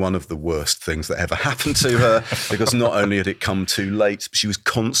fashion to be one of the worst things that ever happened to her, because not only had it come too late, but she was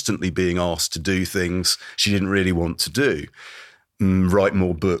constantly being asked to do things she didn't really want to do. Write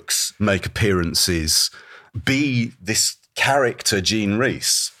more books, make appearances, be this character Jean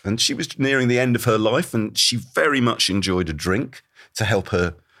Rhys. And she was nearing the end of her life, and she very much enjoyed a drink to help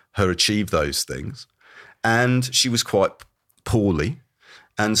her achieve those things. And she was quite poorly.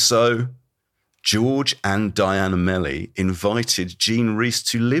 And so George and Diana Melly invited Jean Rhys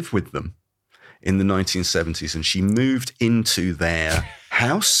to live with them in the 1970s, and she moved into their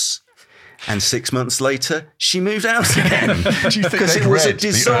house. And 6 months later, she moved out again because it was a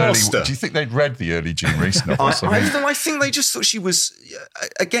disaster. Do you think they'd read the early Jean Rhys novels? I think they just thought she was,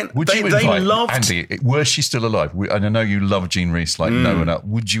 again, They loved... Andy, were she still alive? And I know you love Jean Rhys like no one else.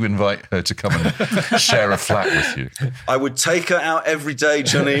 Would you invite her to come and share a flat with you? I would take her out every day,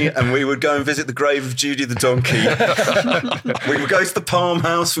 Johnny, and we would go and visit the grave of Judy the donkey. We would go to the Palm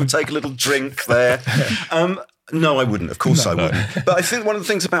House. We would take a little drink there. No, I wouldn't. Of course I wouldn't. But I think one of the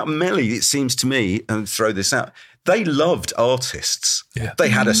things about Melly, it seems to me, and throw this out, they loved artists. Yeah. They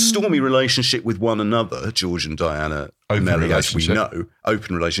had a stormy relationship with one another, George and Diana Melly, as we know,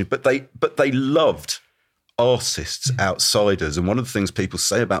 open relationship. But they loved artists, outsiders. And one of the things people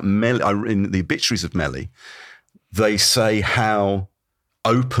say about Melly, in the obituaries of Melly, they say how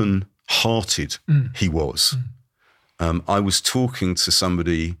open-hearted he was. I was talking to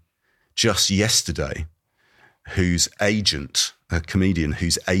somebody just yesterday whose agent, a comedian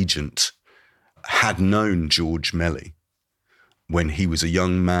whose agent had known George Melly when he was a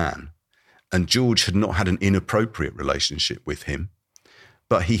young man. And George had not had an inappropriate relationship with him,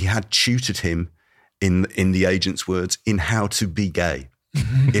 but he had tutored him, in the agent's words, in how to be gay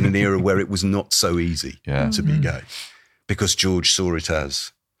in an era where it was not so easy to be gay, because George saw it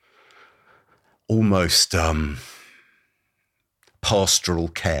as almost pastoral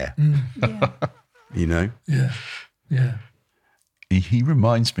care. you know? Yeah, yeah. He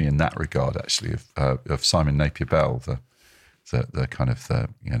reminds me in that regard, actually, of Simon Napier Bell, the kind of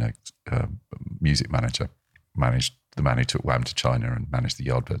music manager, managed the man who took Wham to China and managed the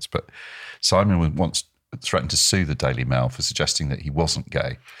Yardbirds. But Simon once threatened to sue the Daily Mail for suggesting that he wasn't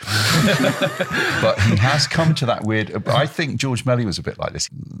gay. But he has come to that weird... I think George Melly was a bit like this.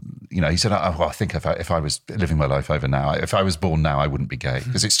 You know, he said, I think if I was living my life over now, if I was born now, I wouldn't be gay,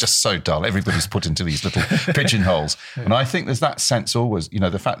 because it's just so dull. Everybody's put into these little pigeonholes. And I think there's that sense always, you know,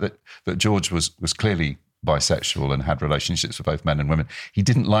 the fact that George was clearly bisexual and had relationships with both men and women. He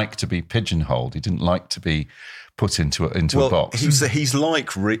didn't like to be pigeonholed. He didn't like to be put into a box. He's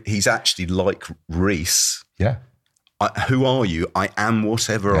actually like Reese. Yeah. Who are you? I am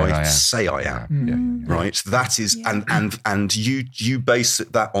whatever I say I am. Yeah. Right. That is, and you base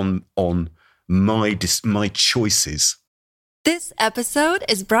that on my choices. This episode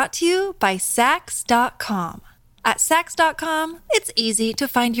is brought to you by Saks.com. At Saks.com, it's easy to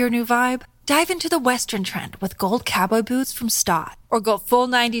find your new vibe. Dive into the Western trend with gold cowboy boots from Stott, or go full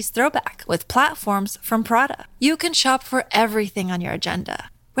 90s throwback with platforms from Prada. You can shop for everything on your agenda,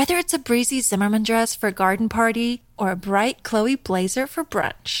 whether it's a breezy Zimmermann dress for a garden party or a bright Chloe blazer for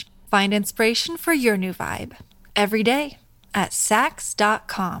brunch. Find inspiration for your new vibe every day at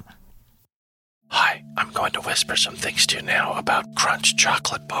Saks.com. Hi, I'm going to whisper some things to you now about Crunch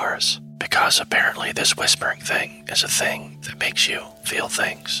chocolate bars, because apparently this whispering thing is a thing that makes you feel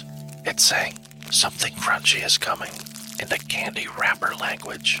things. It's saying something crunchy is coming in the candy wrapper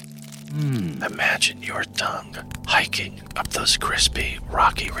language. Imagine your tongue hiking up those crispy,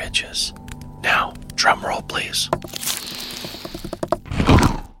 rocky ridges. Now, drum roll, please.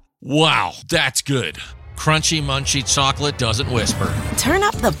 Wow, that's good. Crunchy, munchy chocolate doesn't whisper. Turn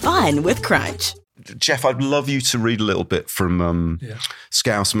up the fun with Crunch. Jeff, I'd love you to read a little bit from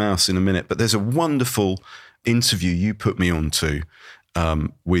Scouse Mouse in a minute, but there's a wonderful interview you put me onto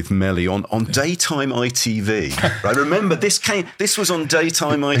with Melly on daytime ITV. Right? Remember, this was on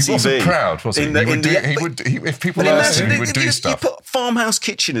daytime ITV. He wasn't proud, was he? If people asked him, he would do stuff. You put Farmhouse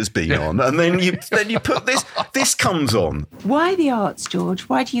Kitchen as being on, and then you put this. This comes on. Why the arts, George?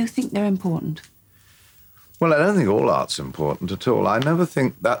 Why do you think they're important? Well, I don't think all art's important at all. I never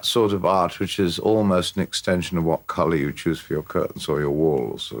think that sort of art, which is almost an extension of what colour you choose for your curtains or your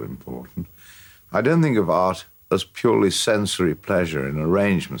walls, are important. I don't think of art as purely sensory pleasure in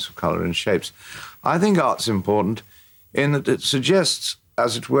arrangements of colour and shapes. I think art's important in that it suggests,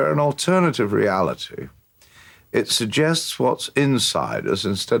 as it were, an alternative reality. It suggests what's inside us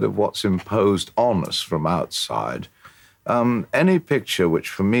instead of what's imposed on us from outside. Any picture which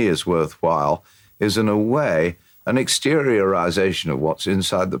for me is worthwhile is, in a way, an exteriorization of what's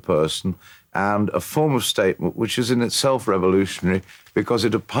inside the person and a form of statement which is in itself revolutionary because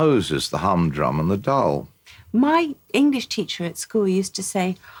it opposes the humdrum and the dull. My English teacher at school used to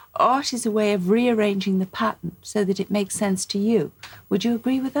say, art is a way of rearranging the pattern so that it makes sense to you. Would you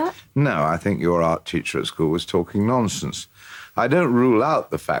agree with that? No, I think your art teacher at school was talking nonsense. I don't rule out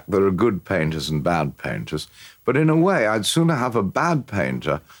the fact there are good painters and bad painters, but in a way I'd sooner have a bad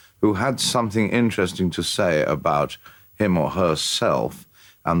painter who had something interesting to say about him or herself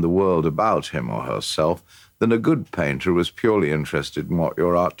and the world about him or herself than a good painter who was purely interested in what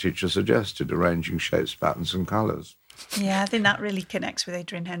your art teacher suggested, arranging shapes, patterns and colours. Yeah, I think that really connects with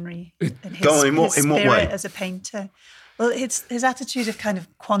Adrian Henry and his what spirit way? as a painter. Well, his attitude of kind of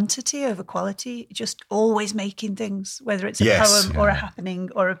quantity over quality, just always making things, whether it's a poem or a happening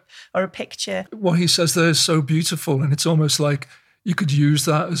or a picture. What he says there is so beautiful, and it's almost like you could use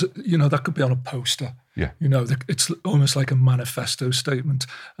that as, that could be on a poster. Yeah. It's almost like a manifesto statement,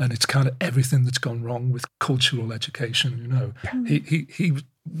 and it's kind of everything that's gone wrong with cultural education, Yeah. He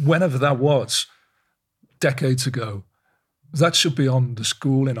whenever that was, decades ago, that should be on the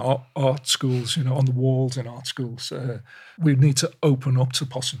school, in art schools, on the walls in art schools. We need to open up to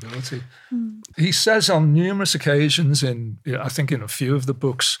possibility. He says on numerous occasions I think in a few of the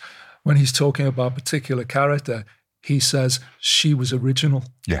books, when he's talking about a particular character, he says she was original.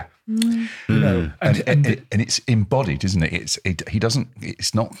 Yeah. And it's embodied, isn't it?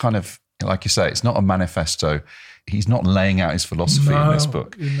 It's not kind of, like you say, it's not a manifesto. He's not laying out his philosophy in this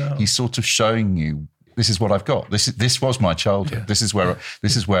book. No. He's sort of showing you, this is what I've got. This was my childhood. Yeah.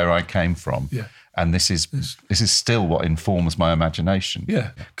 This is where I came from. Yeah. And this is still what informs my imagination.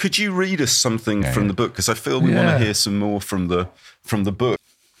 Yeah. Could you read us something from the book? Because I feel we want to hear some more from the book.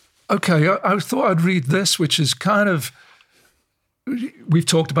 Okay, I thought I'd read this, which is kind of, we've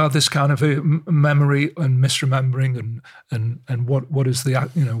talked about this kind of memory and misremembering and what is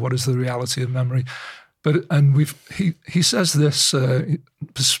the reality of memory. He says this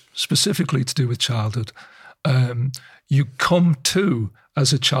specifically to do with childhood. You come to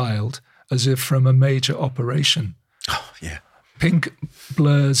as a child as if from a major operation. Oh, yeah. Pink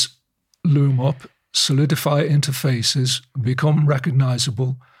blurs loom up, solidify interfaces, become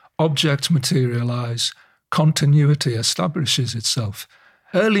recognizable, objects materialize, continuity establishes itself.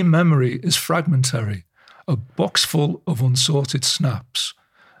 Early memory is fragmentary, a box full of unsorted snaps,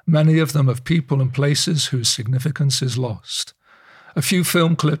 many of them of people and places whose significance is lost. A few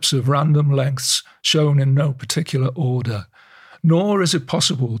film clips of random lengths shown in no particular order. Nor is it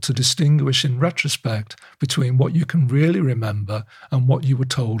possible to distinguish in retrospect between what you can really remember and what you were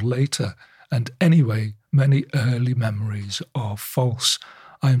told later. And anyway, many early memories are false.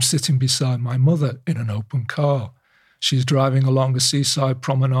 I am sitting beside my mother in an open car. She's driving along a seaside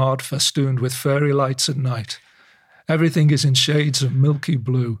promenade festooned with fairy lights at night. Everything is in shades of milky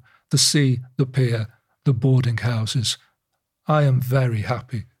blue, the sea, the pier, the boarding houses. I am very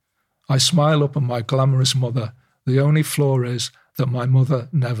happy. I smile up at my glamorous mother. The only flaw is that my mother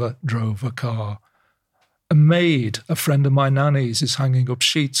never drove a car. A maid, a friend of my nanny's, is hanging up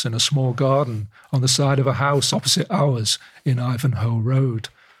sheets in a small garden on the side of a house opposite ours in Ivanhoe Road.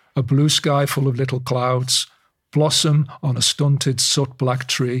 A blue sky full of little clouds, blossom on a stunted soot-black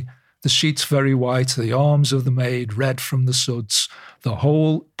tree, the sheets very white, the arms of the maid red from the suds, the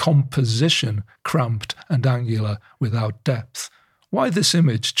whole composition cramped and angular without depth. Why this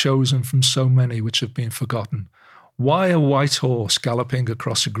image chosen from so many which have been forgotten? Why a white horse galloping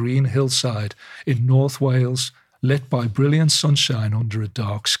across a green hillside in North Wales, lit by brilliant sunshine under a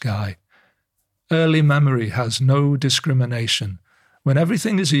dark sky? Early memory has no discrimination. When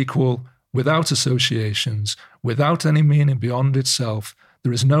everything is equal, without associations, without any meaning beyond itself,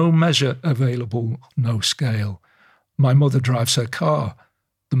 there is no measure available, no scale. My mother drives her car.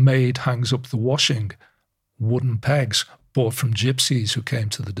 The maid hangs up the washing. Wooden pegs bought from gypsies who came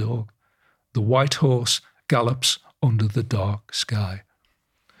to the door. The white horse gallops under the dark sky.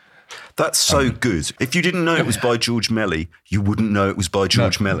 That's so good. If you didn't know it was by George Melly, you wouldn't know it was by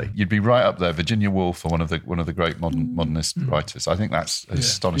George Melly. You'd be right up there. Virginia Woolf, or one of the great modernist writers. I think that's an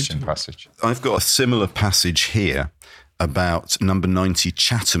astonishing passage. I've got a similar passage here about number 90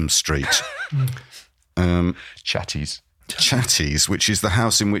 Chatham Street. Chatties, which is the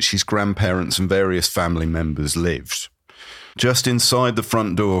house in which his grandparents and various family members lived. Just inside the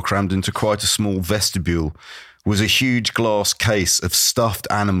front door, crammed into quite a small vestibule, was a huge glass case of stuffed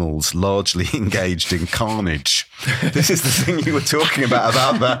animals largely engaged in carnage. This is the thing you were talking about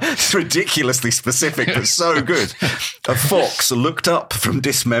that. It's ridiculously specific, but so good. A fox looked up from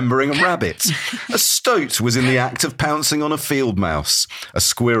dismembering a rabbit. A stoat was in the act of pouncing on a field mouse. A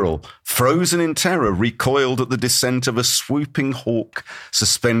squirrel, frozen in terror, recoiled at the descent of a swooping hawk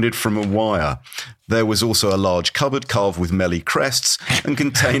suspended from a wire. There was also a large cupboard carved with Melly crests and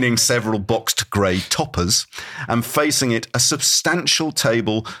containing several boxed grey toppers, and facing it a substantial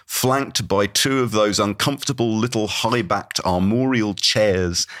table flanked by two of those uncomfortable little high-backed armorial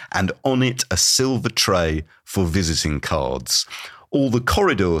chairs, and on it a silver tray for visiting cards. All the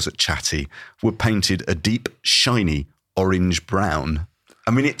corridors at Chatty were painted a deep, shiny orange-brown.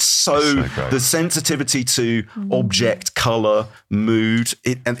 I mean, it's so the sensitivity to object, colour, mood.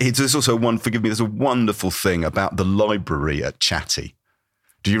 And there's also there's a wonderful thing about the library at Chatty.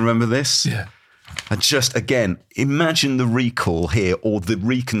 Do you remember this? Yeah. And just, again, imagine the recall here or the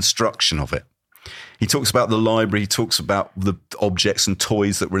reconstruction of it. He talks about the library, he talks about the objects and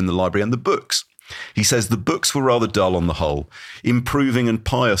toys that were in the library and the books. He says the books were rather dull on the whole, improving and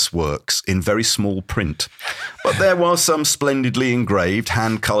pious works in very small print. But there were some splendidly engraved,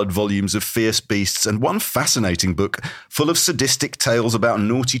 hand-coloured volumes of fierce beasts and one fascinating book full of sadistic tales about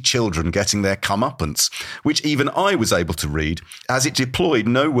naughty children getting their comeuppance, which even I was able to read, as it deployed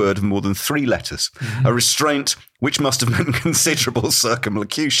no word of more than 3 letters, a restraint which must have meant considerable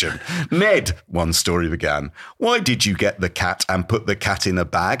circumlocution. Ned, one story began, why did you get the cat and put the cat in a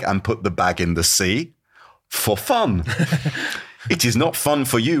bag and put the bag in the sea? For fun. It is not fun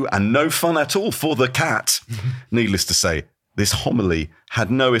for you and no fun at all for the cat. Needless to say, this homily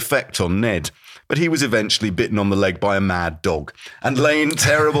had no effect on Ned, but he was eventually bitten on the leg by a mad dog and lay in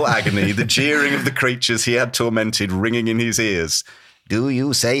terrible agony, the jeering of the creatures he had tormented ringing in his ears. Do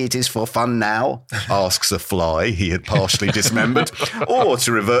you say it is for fun now? Asks a fly he had partially dismembered. Or,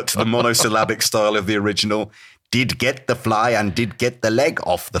 to revert to the monosyllabic style of the original, did get the fly and did get the leg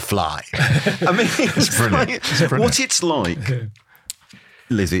off the fly. I mean, it's brilliant. What it's like,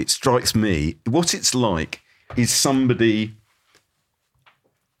 Lizzie, it strikes me, what it's like is somebody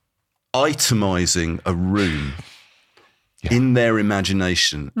itemising a room in their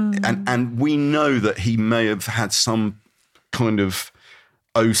imagination. And we know that he may have had some kind of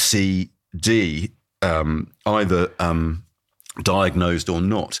OCD, either diagnosed or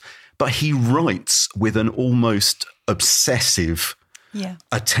not. But he writes with an almost obsessive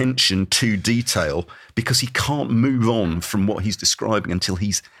attention to detail because he can't move on from what he's describing until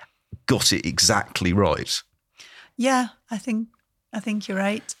he's got it exactly right. Yeah, I think you're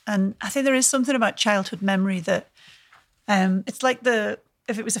right. And I think there is something about childhood memory that it's like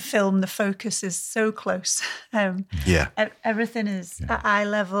if it was a film, the focus is so close. Everything is at eye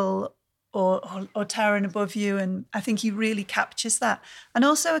level or towering above you. And I think he really captures that. And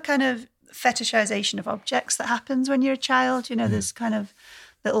also a kind of fetishization of objects that happens when you're a child. You know, there's kind of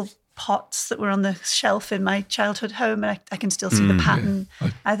little pots that were on the shelf in my childhood home, and I can still see the pattern.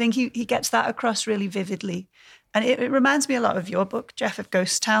 Yeah. I think he gets that across really vividly. And it reminds me a lot of your book, Jeff, of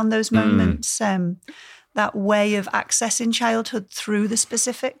Ghost Town, those moments, that way of accessing childhood through the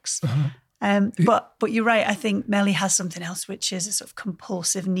specifics. But you're right, I think Melly has something else, which is a sort of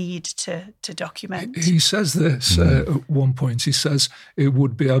compulsive need to document. He says this at one point. He says, it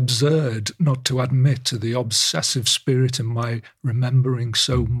would be absurd not to admit to the obsessive spirit in my remembering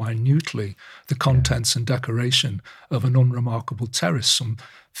so minutely the contents and decoration of an unremarkable terrace some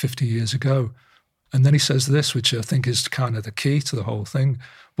 50 years ago. And then he says this, which I think is kind of the key to the whole thing.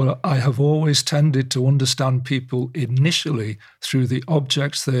 But I have always tended to understand people initially through the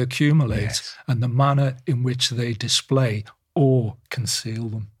objects they accumulate and the manner in which they display or conceal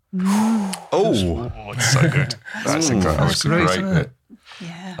them. It's so good. That's great.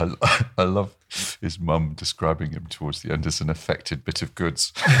 Yeah. I love his mum describing him towards the end as an affected bit of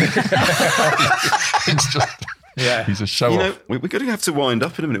goods. He's a show-off. We're going to have to wind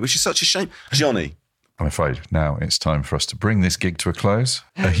up in a minute, which is such a shame. Johnny. I'm afraid now it's time for us to bring this gig to a close.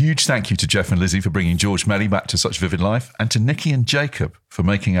 A huge thank you to Jeff and Lizzie for bringing George Melly back to such vivid life, and to Nikki and Jacob for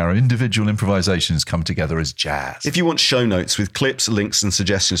making our individual improvisations come together as jazz. If you want show notes with clips, links and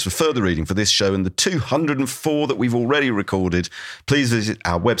suggestions for further reading for this show and the 204 that we've already recorded, please visit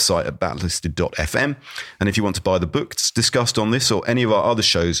our website at backlisted.fm. And if you want to buy the books discussed on this or any of our other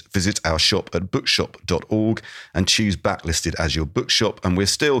shows, visit our shop at bookshop.org and choose Backlisted as your bookshop. And we're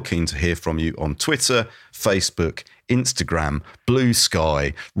still keen to hear from you on Twitter, Facebook, Instagram, Blue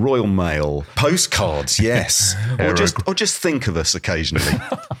Sky, Royal Mail, postcards, yes. or just think of us occasionally.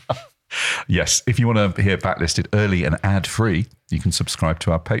 Yes, if you want to hear Backlisted early and ad-free, you can subscribe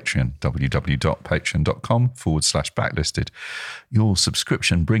to our Patreon, www.patreon.com/backlisted. Your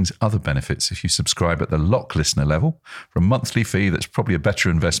subscription brings other benefits if you subscribe at the lock listener level. For a monthly fee that's probably a better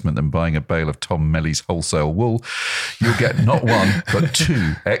investment than buying a bale of Tom Melly's wholesale wool, you'll get not one, but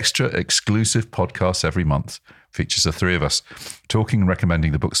 2 extra exclusive podcasts every month. Features the 3 of us talking and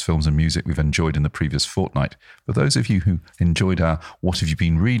recommending the books, films and music we've enjoyed in the previous fortnight. For those of you who enjoyed our What Have You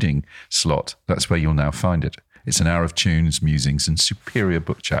Been Reading slot, that's where you'll now find it. It's an hour of tunes, musings and superior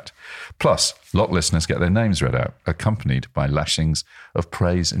book chat. Plus, lock listeners get their names read out, accompanied by lashings of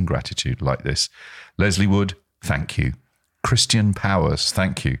praise and gratitude like this. Leslie Wood, thank you. Christian Powers,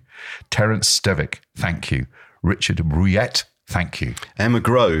 thank you. Terence Stevick, thank you. Richard Bruyette, thank you. Emma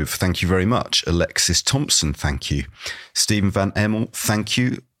Grove, thank you very much. Alexis Thompson, thank you. Stephen Van Emmel, thank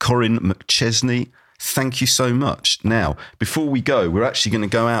you. Corinne McChesney, thank you so much. Now, before we go, we're actually going to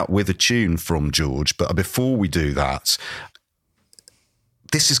go out with a tune from George. But before we do that,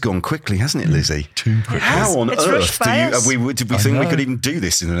 this has gone quickly, hasn't it, Lizzie? Too quickly. How on earth did we think we could even do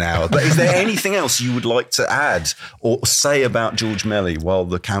this in an hour? But is there anything else you would like to add or say about George Melly while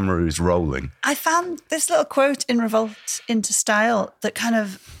the camera is rolling? I found this little quote in Revolt into Style that kind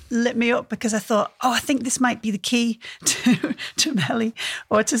of lit me up, because I thought, I think this might be the key to Melly,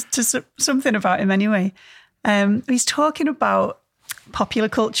 or to something about him anyway. He's talking about popular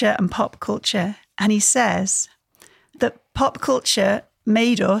culture and pop culture, and he says that pop culture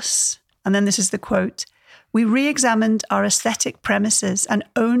made us, and then this is the quote, we re-examined our aesthetic premises and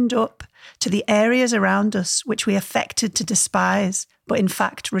owned up to the areas around us which we affected to despise, but in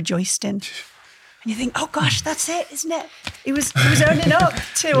fact rejoiced in. And you think, oh gosh, that's it, isn't it? He was owning up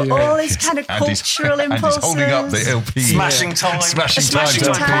to all his kind of cultural impulses. And he's holding up the LP. Smashing time.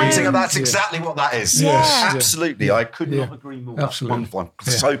 Pointing. That's exactly what that is. Yeah. Absolutely. I could not agree more. Absolutely. That's wonderful.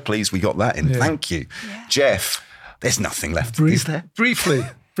 I'm so pleased we got that in. Thank you. Yeah. Jeff, there's nothing left, is there? Briefly,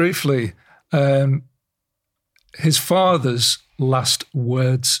 his father's last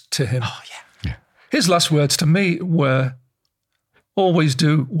words to him. Oh, yeah. His last words to me were, always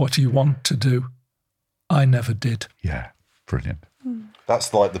do what you want to do. I never did. Yeah, brilliant.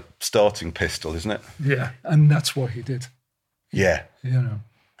 That's like the starting pistol, isn't it? Yeah, and that's what he did. Yeah. You know.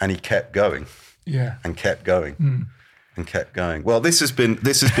 And he kept going. Yeah. And kept going. and kept going. Well, this has been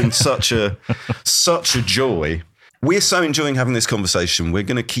such a joy. We're so enjoying having this conversation. We're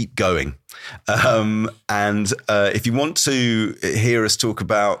going to keep going. And if you want to hear us talk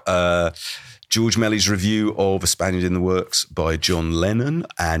about George Melly's review of A Spaniard in the Works by John Lennon,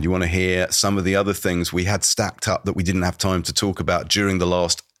 and you want to hear some of the other things we had stacked up that we didn't have time to talk about during the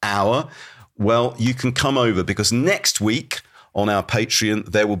last hour, well, you can come over, because next week on our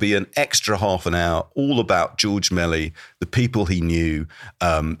Patreon, there will be an extra half an hour all about George Melly, the people he knew,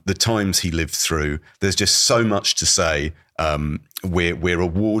 the times he lived through. There's just so much to say. We're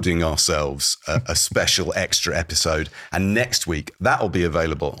awarding ourselves a special extra episode. And next week, that'll be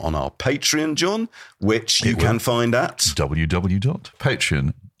available on our Patreon, John, which you can find at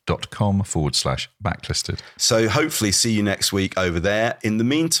www.patreon.com/backlisted. So hopefully see you next week over there. In the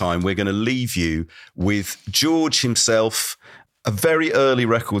meantime, we're going to leave you with George himself. A very early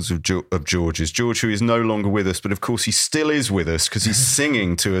records of George's. George, who is no longer with us, but of course he still is with us because he's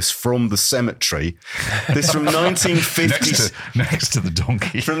singing to us from the cemetery. This from 1950. next to the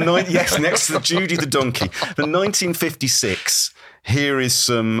donkey. Next to the Judy the donkey. From 1956. Here is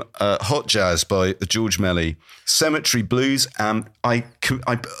some hot jazz by the George Melly Cemetery Blues. And I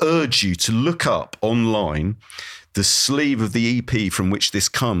urge you to look up online the sleeve of the EP from which this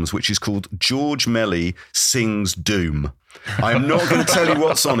comes, which is called George Melly Sings Doom. I am not going to tell you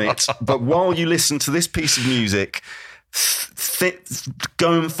what's on it, but while you listen to this piece of music,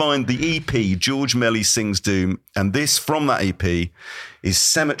 go and find the EP, George Melly Sings Doom, and this from that EP is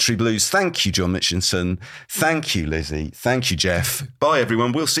Cemetery Blues. Thank you, John Mitchinson. Thank you, Lizzie. Thank you, Jeff. Bye,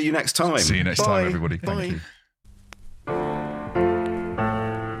 everyone. We'll see you next time. See you next time, everybody. Thank you.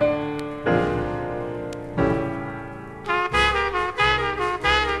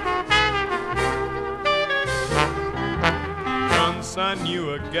 I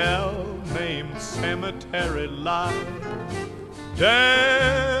knew a gal named Cemetery Life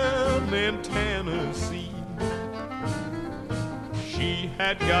down in Tennessee. She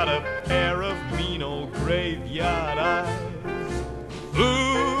had got a pair of mean old graveyard eyes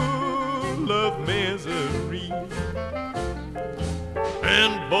full of misery,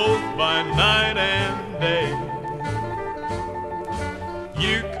 and both by night and day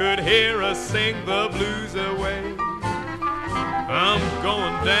you could hear her sing the blues away. I'm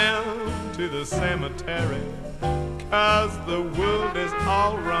going down to the cemetery, 'cause the world is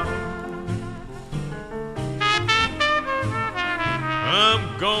all wrong.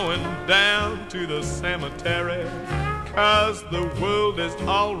 I'm going down to the cemetery, 'cause the world is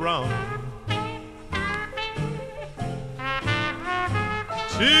all wrong.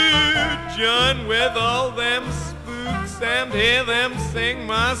 To join with all them spooks and hear them sing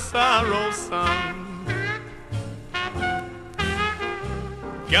my sorrow song.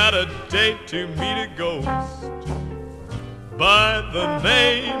 Got a date to meet a ghost by the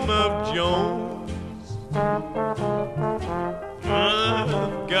name of Jones.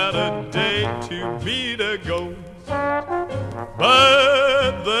 I've got a date to meet a ghost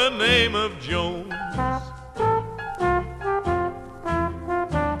by the name of Jones.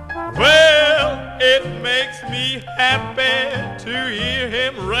 Well, it makes me happy to hear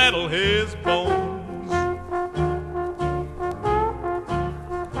him rattle his bones.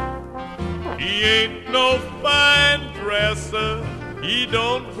 He ain't no fine dresser, he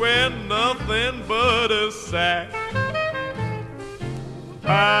don't wear nothing but a sack.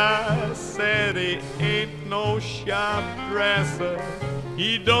 I said he ain't no sharp dresser,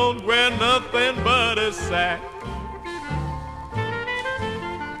 he don't wear nothing but a sack.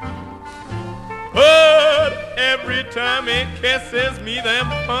 But every time he kisses me, them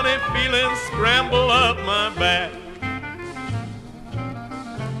funny feelings scramble up my back.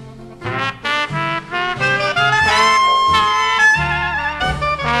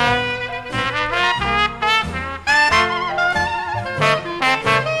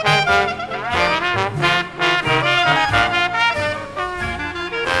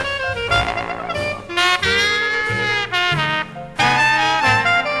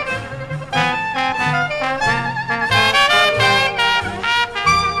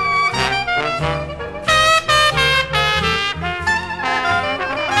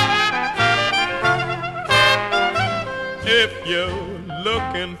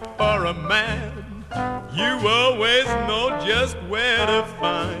 For a man, you always know just where to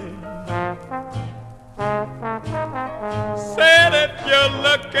find. Said if you're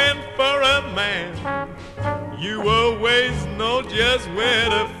looking for a man, you always know just where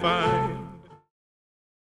to find.